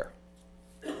of care.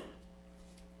 I'll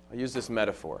use this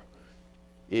metaphor.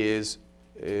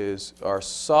 Are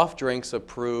soft drinks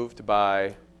approved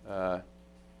by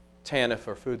TANF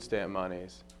or food stamp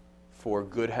monies for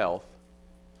good health,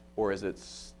 or is it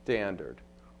standard?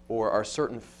 Or are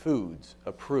certain foods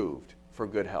approved for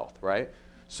good health, right?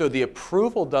 So the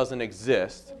approval doesn't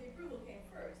exist. so the approval came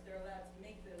first. They're allowed to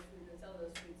make those foods and sell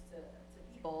those foods to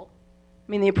people.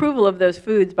 I mean, the approval of those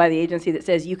foods by the agency that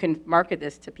says you can market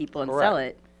this to people and sell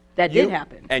Correct. it, that did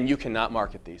happen. And you cannot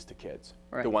market these to kids,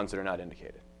 Right. the ones that are not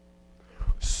indicated.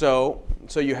 So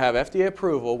you have FDA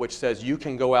approval, which says you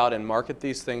can go out and market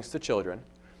these things to children,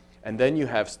 and then you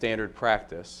have standard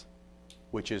practice,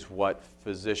 which is what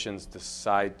physicians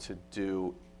decide to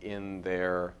do in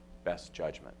their best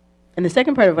judgment. And the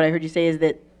second part of what I heard you say is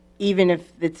that even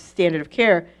if it's standard of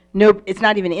care, no, it's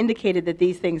not even indicated that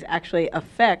these things actually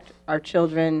affect our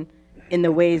children in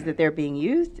the ways that they're being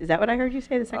used. Is that what I heard you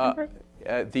say, the second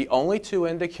part? The only two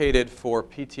indicated for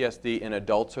PTSD in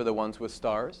adults are the ones with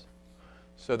stars.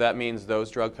 So that means those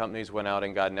drug companies went out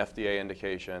and got an FDA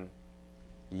indication.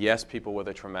 Yes, people with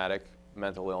a traumatic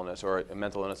mental illness or a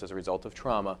mental illness as a result of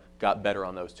trauma got better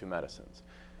on those two medicines.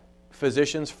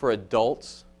 Physicians for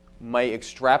adults might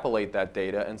extrapolate that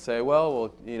data and say,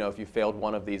 well, you know, if you failed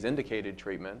one of these indicated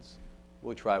treatments,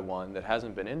 we'll try one that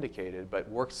hasn't been indicated but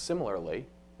works similarly,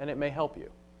 and it may help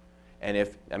you. And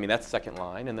if, I mean, that's second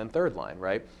line and then third line,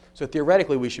 right? So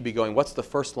theoretically, we should be going, what's the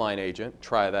first line agent?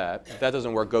 Try that. If that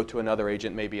doesn't work, go to another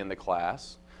agent maybe in the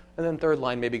class. And then third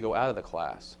line, maybe go out of the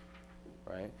class,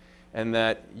 right? And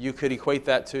that you could equate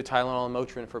that to Tylenol and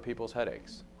Motrin for people's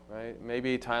headaches, right?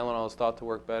 Maybe Tylenol is thought to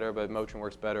work better, but Motrin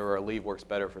works better, or Aleve works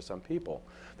better for some people.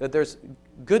 That there's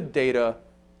good data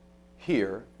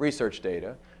here, research data.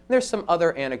 And there's some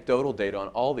other anecdotal data on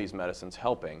all these medicines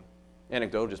helping.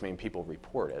 Anecdotal just means people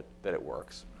report it, that it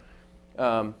works.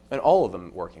 And all of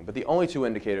them working, but the only two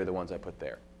indicated are the ones I put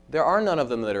there. There are none of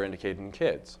them that are indicated in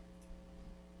kids.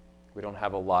 We don't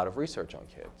have a lot of research on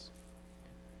kids.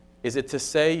 Is it to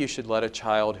say you should let a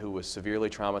child who was severely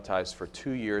traumatized for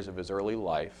 2 years of his early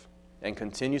life and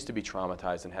continues to be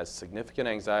traumatized and has significant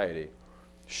anxiety,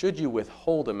 should you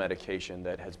withhold a medication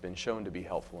that has been shown to be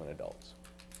helpful in adults?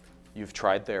 You've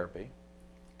tried therapy.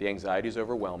 The anxiety is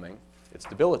overwhelming. It's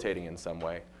debilitating in some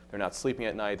way. They're not sleeping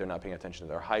at night. They're not paying attention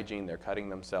to their hygiene. They're cutting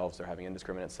themselves. They're having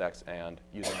indiscriminate sex and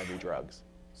using IV drugs.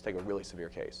 Let's take a really severe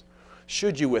case.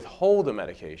 Should you withhold a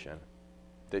medication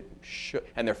that should,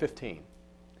 and they're 15,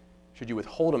 should you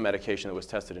withhold a medication that was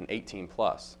tested in 18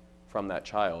 plus from that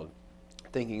child,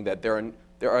 thinking that there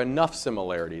are enough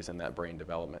similarities in that brain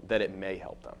development that it may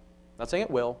help them? Not saying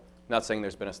it will, not saying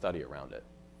there's been a study around it.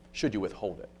 Should you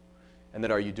withhold it? And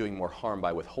then are you doing more harm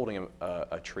by withholding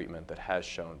a treatment that has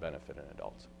shown benefit in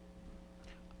adults?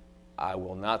 I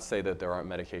will not say that there aren't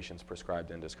medications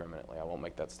prescribed indiscriminately. I won't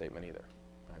make that statement either.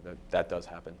 That does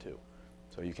happen too.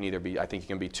 So you can either be, I think you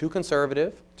can be too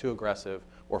conservative, too aggressive,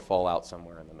 or fall out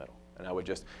somewhere in the middle. And I would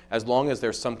just, as long as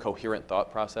there's some coherent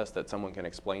thought process that someone can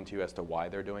explain to you as to why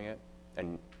they're doing it,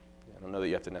 and I don't know that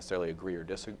you have to necessarily agree or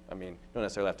disagree, I mean, you don't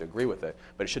necessarily have to agree with it,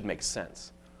 but it should make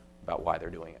sense about why they're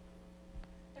doing it.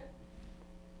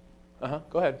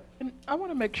 Go ahead. And I want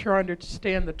to make sure I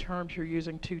understand the terms you're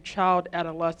using to child,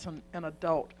 adolescent, and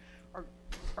adult.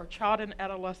 Are child and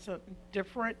adolescent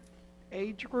different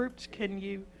age groups? Can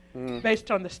you, based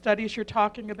on the studies you're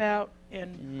talking about,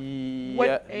 and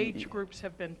what age groups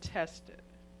have been tested?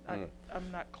 I'm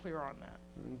not clear on that.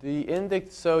 The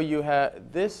index, so you have,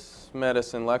 this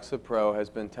medicine, Lexapro, has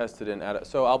been tested in,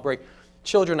 so I'll break,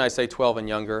 children I say 12 and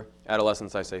younger,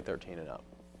 adolescents I say 13 and up.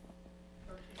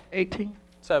 18?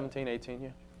 17,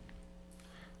 18,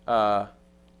 yeah.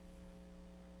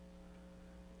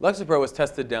 Lexapro was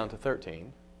tested down to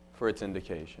 13 for its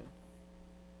indication.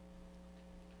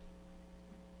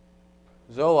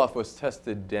 Zoloft was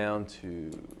tested down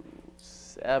to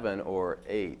 7 or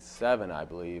 8, 7 I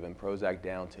believe, and Prozac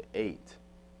down to 8.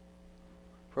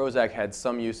 Prozac had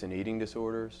some use in eating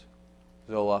disorders.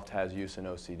 Zoloft has use in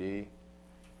OCD.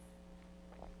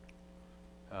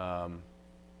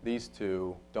 These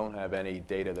two don't have any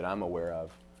data that I'm aware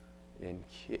of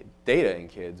data in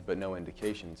kids, but no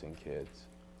indications in kids.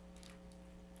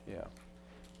 Yeah.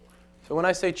 So when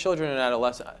I say children and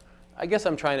adolescents, I guess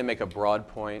I'm trying to make a broad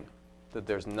point that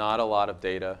there's not a lot of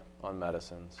data on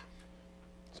medicines.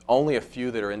 There's only a few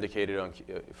that are indicated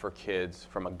for kids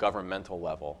from a governmental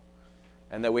level,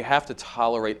 and that we have to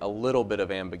tolerate a little bit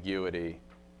of ambiguity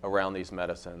around these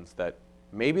medicines, that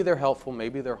maybe they're helpful,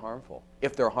 maybe they're harmful.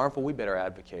 If they're harmful, we better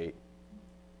advocate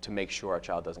to make sure our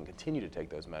child doesn't continue to take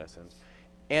those medicines.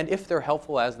 And if they're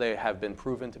helpful, as they have been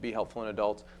proven to be helpful in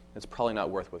adults, it's probably not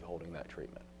worth withholding that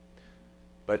treatment.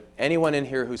 But anyone in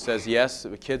here who says, yes,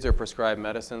 kids are prescribed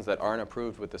medicines that aren't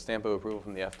approved with the stamp of approval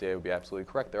from the FDA would be absolutely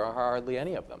correct. There are hardly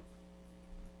any of them.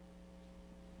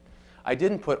 I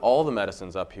didn't put all the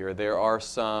medicines up here. There are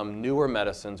some newer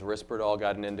medicines. Risperdal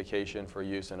got an indication for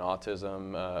use in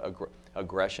autism,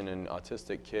 aggression in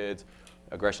autistic kids,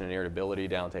 aggression and irritability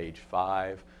down to age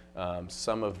 5.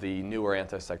 Some of the newer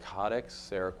antipsychotics,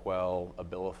 Seroquel,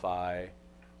 Abilify,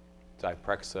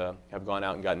 Zyprexa, have gone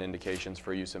out and gotten indications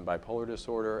for use in bipolar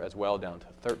disorder as well, down to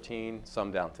 13,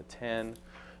 some down to 10.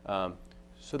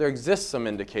 So there exists some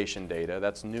indication data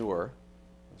that's newer.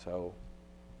 So,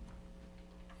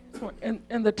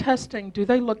 in the testing, do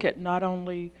they look at not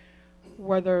only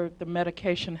whether the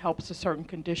medication helps a certain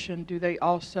condition, do they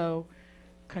also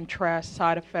contrast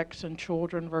side effects in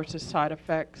children versus side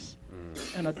effects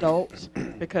in adults?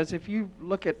 Because if you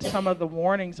look at some of the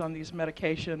warnings on these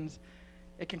medications,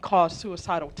 it can cause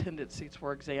suicidal tendencies,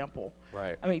 for example.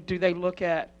 right. I mean, do they look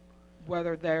at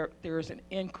whether there's an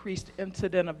increased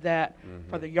incident of that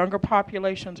for the younger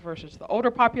populations versus the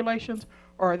older populations,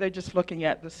 or are they just looking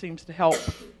at this seems to help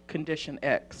condition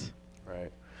X?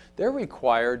 Right. They're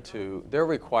required to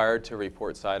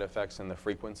report side effects and the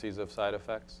frequencies of side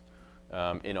effects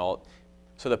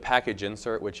so the package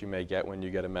insert, which you may get when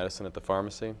you get a medicine at the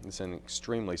pharmacy, is in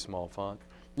extremely small font.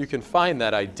 You can find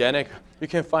that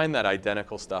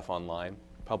identical stuff online,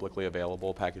 publicly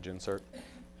available package insert.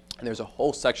 And there's a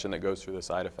whole section that goes through the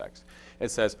side effects.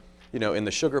 It says, in the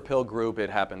sugar pill group, it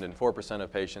happened in 4%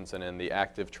 of patients, and in the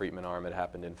active treatment arm, it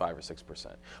happened in 5 or 6%.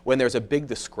 When there's a big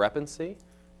discrepancy,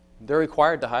 they're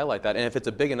required to highlight that. And if it's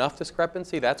a big enough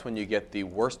discrepancy, that's when you get the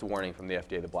worst warning from the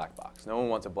FDA, the black box. No one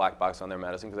wants a black box on their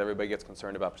medicine because everybody gets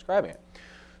concerned about prescribing it.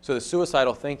 So the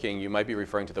suicidal thinking, you might be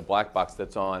referring to the black box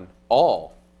that's on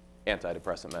all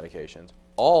antidepressant medications,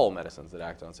 all medicines that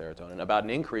act on serotonin, about an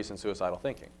increase in suicidal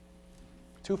thinking.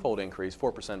 Twofold increase,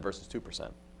 4% versus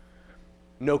 2%.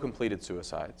 No completed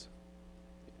suicides.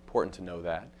 Important to know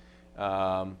that.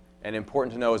 And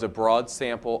important to know is a broad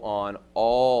sample on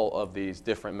all of these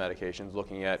different medications,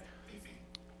 looking at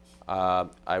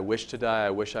I wish to die, I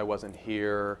wish I wasn't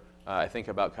here, I think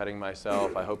about cutting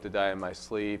myself, I hope to die in my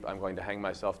sleep, I'm going to hang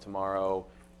myself tomorrow.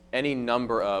 Any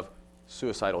number of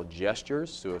suicidal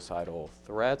gestures, suicidal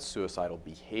threats, suicidal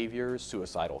behaviors,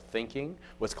 suicidal thinking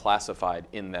was classified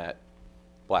in that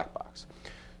black box.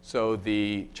 So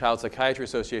the Child Psychiatry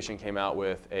Association came out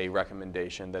with a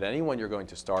recommendation that anyone you're going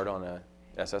to start on a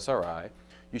SSRI,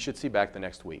 you should see back the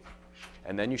next week.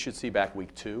 And then you should see back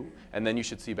week 2, and then you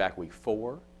should see back week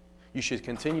 4. You should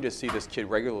continue to see this kid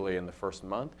regularly in the first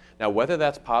month. Now, whether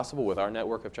that's possible with our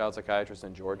network of child psychiatrists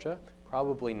in Georgia,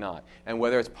 probably not. And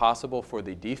whether it's possible for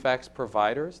the DFACS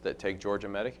providers that take Georgia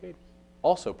Medicaid,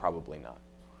 also probably not.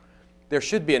 There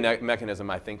should be a mechanism,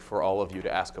 I think, for all of you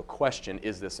to ask a question,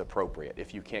 is this appropriate,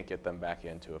 if you can't get them back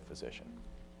into a physician.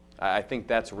 I think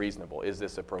that's reasonable. Is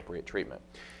this appropriate treatment?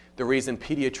 The reason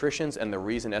pediatricians and the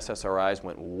reason SSRIs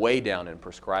went way down in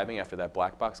prescribing after that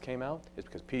black box came out is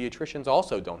because pediatricians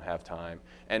also don't have time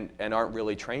and aren't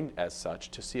really trained as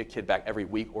such to see a kid back every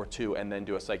week or 2 and then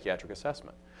do a psychiatric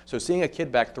assessment. So seeing a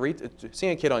kid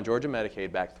on Georgia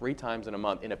Medicaid back 3 times in a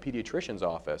month in a pediatrician's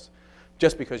office,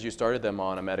 just because you started them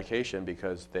on a medication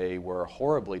because they were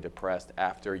horribly depressed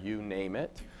after you name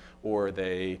it, or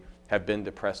they have been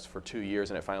depressed for 2 years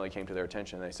and it finally came to their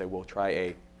attention and they say, we'll try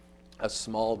a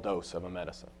small dose of a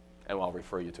medicine and I'll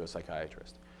refer you to a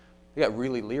psychiatrist. They got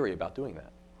really leery about doing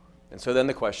that. And so then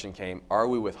the question came, are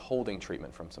we withholding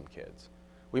treatment from some kids?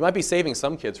 We might be saving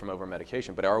some kids from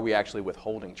over-medication, but are we actually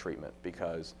withholding treatment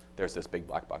because there's this big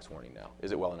black box warning now?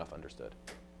 Is it well enough understood?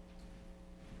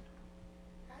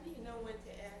 How do you know when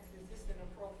to ask, is this an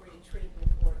appropriate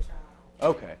treatment for a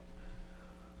child? Okay.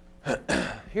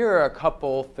 Here are a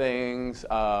couple things,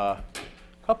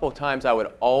 couple of times I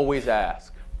would always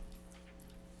ask.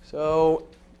 So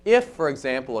if, for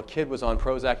example, a kid was on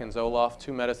Prozac and Zoloft,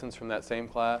 2 medicines from that same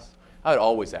class, I would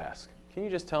always ask, can you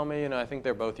just tell me, I think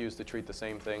they're both used to treat the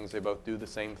same things, they both do the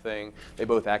same thing, they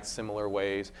both act similar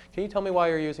ways. Can you tell me why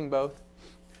you're using both?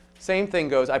 Same thing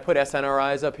goes, I put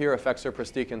SNRIs up here, Effexor,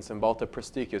 Pristiq, and Cymbalta.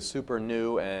 Pristiq is super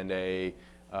new and a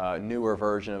newer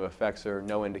version of Effexor,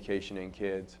 no indication in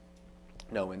kids.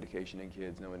 No indication in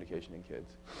kids, no indication in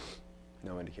kids.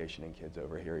 No indication in kids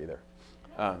over here either.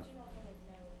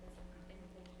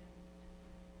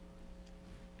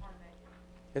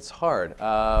 It's hard.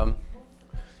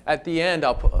 At the end,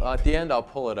 I'll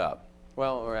pull it up.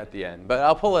 Well, or at the end, but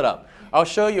I'll pull it up. I'll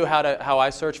show you how I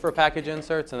search for package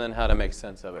inserts and then how to make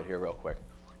sense of it here real quick.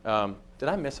 Did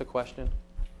I miss a question?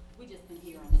 We just been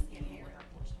here on this in here.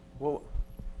 Well,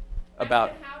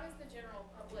 about. How does the general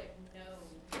public know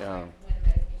Yeah. when a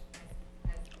medication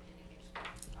has an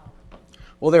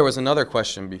indication? Well, there was another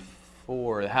question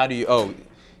before. How do you? Oh,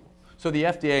 so the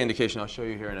FDA indication I'll show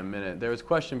you here in a minute. There was a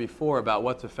question before about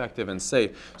what's effective and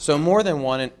safe. So more than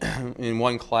one in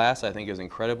one class, I think, is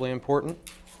incredibly important.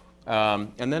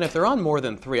 And then if they're on more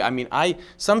than 3, I mean,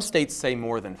 some states say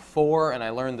more than 4, and I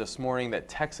learned this morning that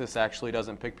Texas actually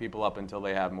doesn't pick people up until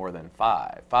they have more than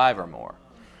 5 or more.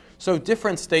 So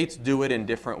different states do it in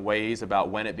different ways about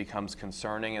when it becomes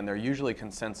concerning, and they're usually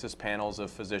consensus panels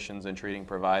of physicians and treating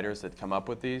providers that come up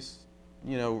with these,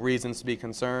 reasons to be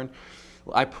concerned.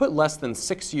 I put less than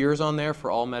 6 years on there for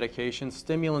all medications.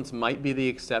 Stimulants might be the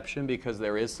exception because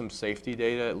there is some safety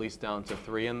data, at least down to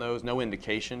 3 in those. No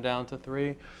indication down to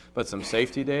 3, but some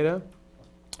safety data.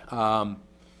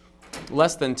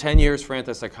 Less than 10 years for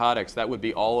antipsychotics. That would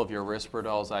be all of your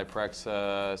Risperdal,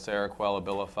 Zyprexa, Seroquel,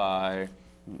 Abilify,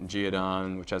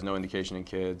 Geodon, which has no indication in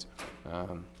kids,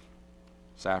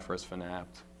 Saffras,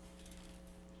 Fanapt.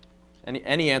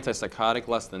 Any antipsychotic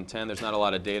less than 10, there's not a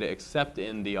lot of data except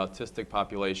in the autistic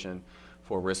population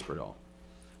for Risperdal.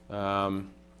 And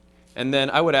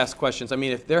then I would ask questions. I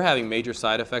mean, if they're having major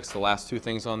side effects, the last 2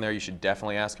 things on there, you should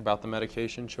definitely ask about the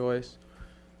medication choice.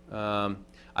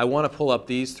 I want to pull up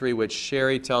these 3, which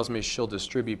Sherry tells me she'll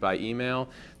distribute by email.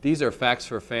 These are facts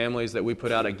for families that we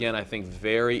put out, again, I think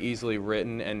very easily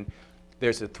written. And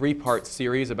there's a 3-part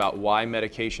series about why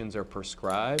medications are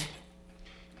prescribed.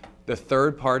 The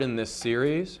 3rd part in this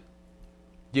series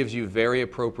gives you very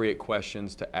appropriate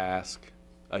questions to ask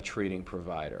a treating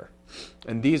provider.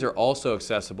 And these are also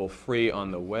accessible free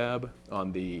on the web,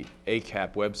 on the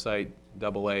ACAP website,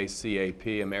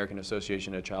 AACAP, American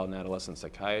Association of Child and Adolescent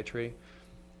Psychiatry,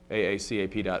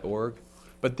 aacap.org.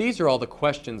 But these are all the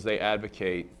questions they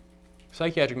advocate,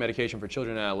 psychiatric medication for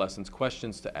children and adolescents,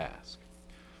 questions to ask.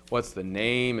 What's the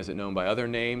name? Is it known by other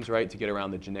names, right, to get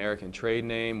around the generic and trade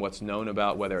name? What's known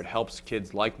about whether it helps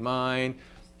kids like mine?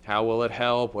 How will it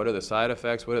help? What are the side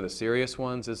effects? What are the serious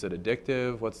ones? Is it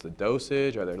addictive? What's the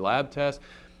dosage? Are there lab tests?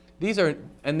 These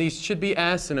should be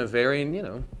asked in a very,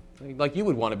 like you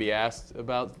would want to be asked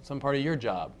about some part of your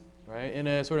job, right? In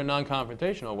a sort of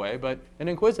non-confrontational way, but an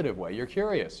inquisitive way. You're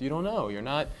curious. You don't know. You're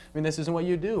not, this isn't what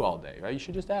you do all day, right? You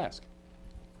should just ask.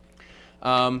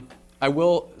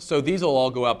 So these will all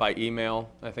go out by email.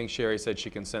 I think Sherry said she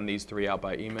can send these 3 out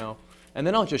by email. And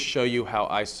then I'll just show you how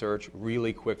I search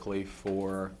really quickly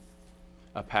for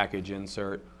a package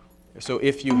insert. So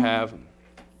if you have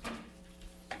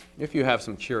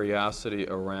some curiosity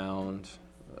around,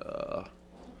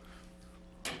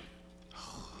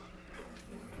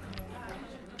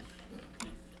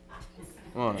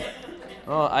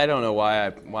 I don't know why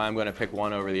I'm going to pick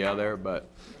one over the other, but.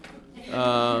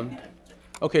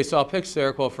 Okay, so I'll pick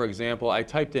Seroquel, for example. I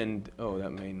typed in, that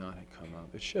may not have come up.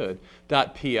 It should.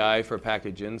 .pi for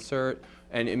package insert.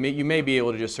 And you may be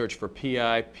able to just search for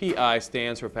PI. PI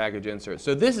stands for package insert.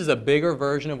 So this is a bigger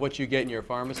version of what you get in your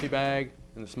pharmacy bag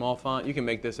in the small font. You can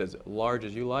make this as large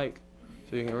as you like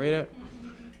so you can read it.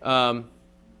 All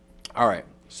right.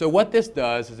 So what this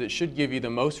does is it should give you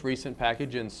the most recent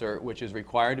package insert, which is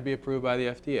required to be approved by the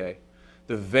FDA.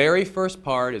 The very first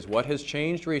part is what has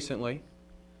changed recently.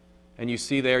 And you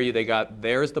see there,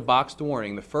 there's the boxed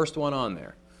warning, the first one on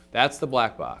there. That's the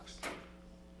black box.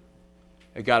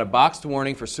 It got a boxed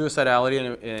warning for suicidality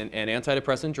and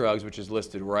antidepressant drugs, which is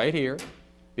listed right here,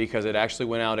 because it actually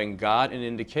went out and got an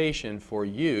indication for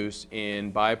use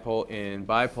in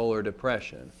bipolar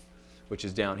depression, which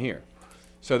is down here.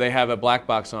 So they have a black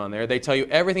box on there. They tell you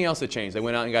everything else that changed. They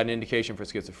went out and got an indication for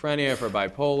schizophrenia, for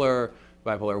bipolar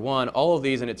 1, all of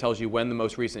these, and it tells you when the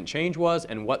most recent change was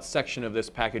and what section of this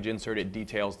package insert it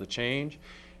details the change.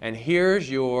 And here's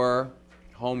your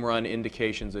home run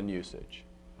indications and usage,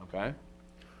 okay?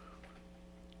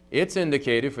 It's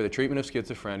indicated for the treatment of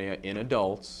schizophrenia in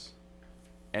adults,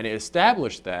 and it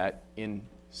established that in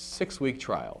 6-week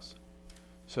trials.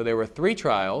 So there were 3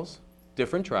 trials,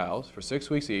 different trials, for 6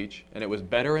 weeks each, and it was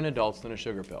better in adults than a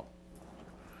sugar pill.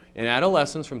 In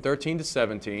adolescents from 13 to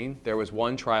 17, there was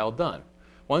 1 trial done.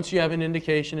 Once you have an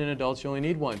indication in adults, you only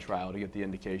need one trial to get the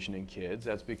indication in kids.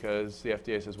 That's because the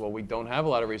FDA says, well, we don't have a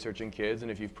lot of research in kids,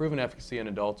 and if you've proven efficacy in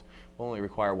adults, we'll only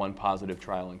require one positive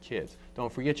trial in kids.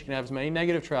 Don't forget, you can have as many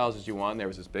negative trials as you want. There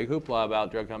was this big hoopla about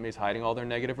drug companies hiding all their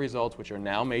negative results, which are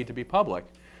now made to be public.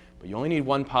 But you only need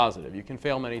one positive. You can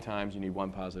fail many times. You need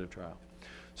one positive trial.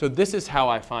 So this is how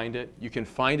I find it. You can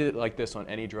find it like this on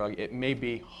any drug. It may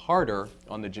be harder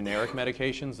on the generic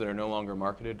medications that are no longer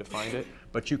marketed to find it,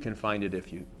 but you can find it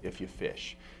if you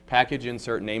fish. Package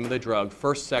insert, name of the drug,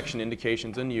 first section,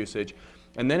 indications and usage.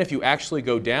 And then if you actually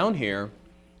go down here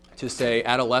to say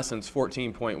adolescents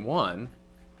 14.1,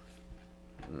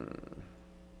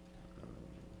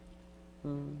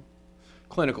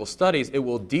 clinical studies, it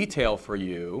will detail for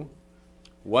you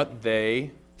what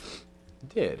they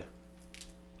did.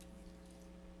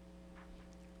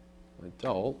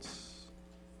 Adults,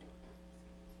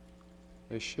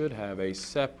 they should have a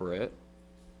separate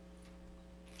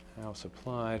house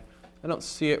applied. I don't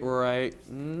see it right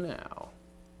now,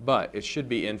 but it should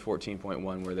be in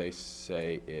 14.1 where they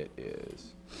say it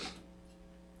is.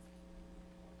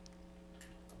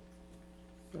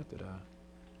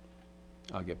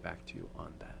 I'll get back to you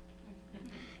on that.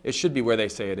 It should be where they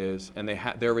say it is, and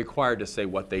they're required to say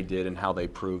what they did and how they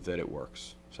prove that it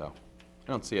works. So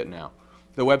I don't see it now.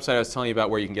 The website I was telling you about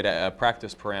where you can get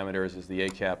practice parameters is the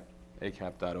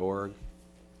acap.org.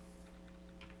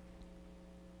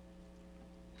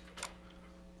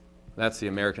 That's the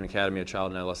American Academy of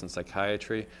Child and Adolescent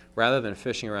Psychiatry. Rather than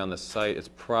fishing around the site, it's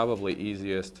probably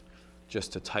easiest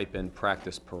just to type in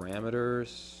practice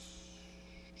parameters.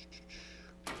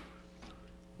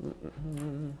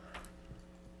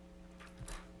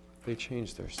 They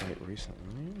changed their site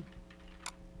recently.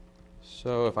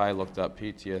 So if I looked up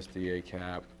PTSD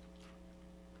ACAP,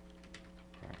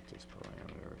 practice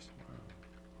parameters,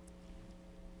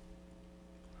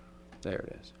 there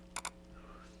it is.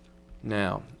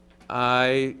 Now,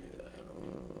 blah,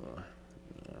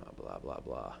 blah,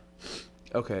 blah.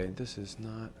 Okay, this is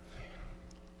not,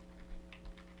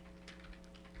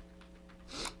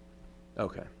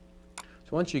 okay.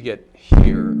 So once you get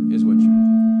here is what you,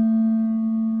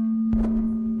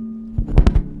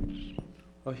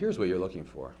 well, here's what you're looking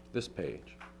for, this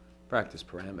page, practice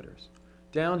parameters.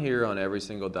 Down here on every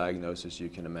single diagnosis you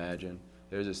can imagine,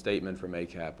 there's a statement from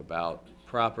ACAP about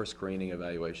proper screening,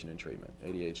 evaluation, and treatment.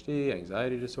 ADHD,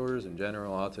 anxiety disorders in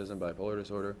general, autism, bipolar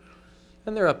disorder,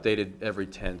 and they're updated every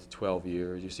 10 to 12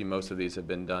 years. You see most of these have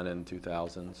been done in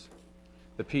 2000s.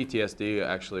 The PTSD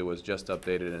actually was just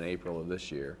updated in April of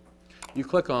this year. You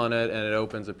click on it and it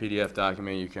opens a PDF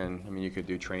document. You could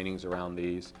do trainings around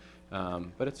these,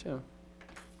 but it's,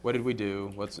 what did we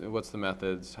do? What's the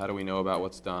methods? How do we know about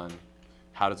what's done?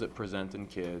 How does it present in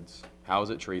kids? How is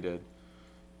it treated?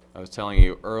 I was telling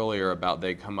you earlier about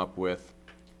they come up with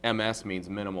MS means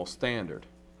minimal standard,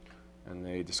 and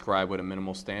they describe what a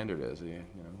minimal standard is.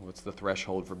 What's the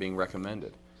threshold for being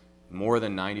recommended? More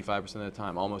than 95% of the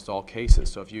time, almost all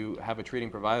cases. So if you have a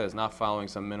treating provider that's not following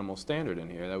some minimal standard in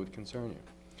here, that would concern you.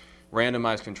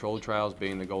 Randomized controlled trials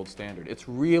being the gold standard. It's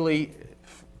really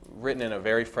written in a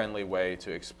very friendly way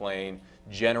to explain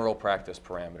general practice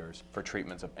parameters for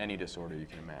treatments of any disorder you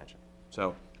can imagine.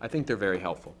 So I think they're very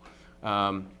helpful.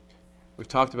 We've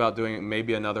talked about doing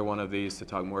maybe another one of these to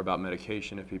talk more about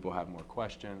medication if people have more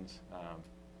questions.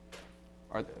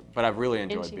 But I've really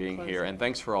enjoyed being here, and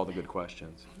thanks for all the good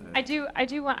questions. I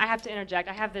have to interject.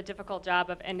 I have the difficult job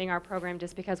of ending our program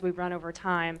just because we've run over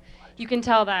time. You can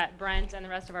tell that Brent and the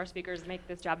rest of our speakers make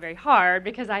this job very hard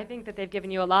because I think that they've given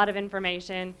you a lot of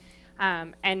information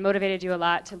and motivated you a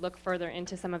lot to look further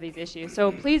into some of these issues.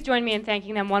 So please join me in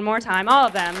thanking them one more time, all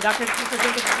of them. Dr.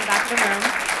 Jenkins, come back to the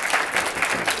room.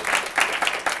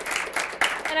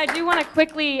 And I do want to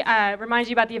quickly remind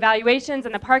you about the evaluations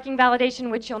and the parking validation,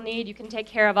 which you'll need. You can take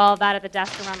care of all of that at the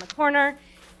desk around the corner.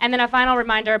 And then a final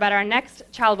reminder about our next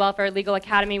Child Welfare Legal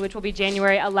Academy, which will be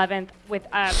January 11th with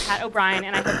Pat O'Brien,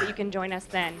 and I hope that you can join us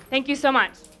then. Thank you so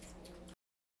much.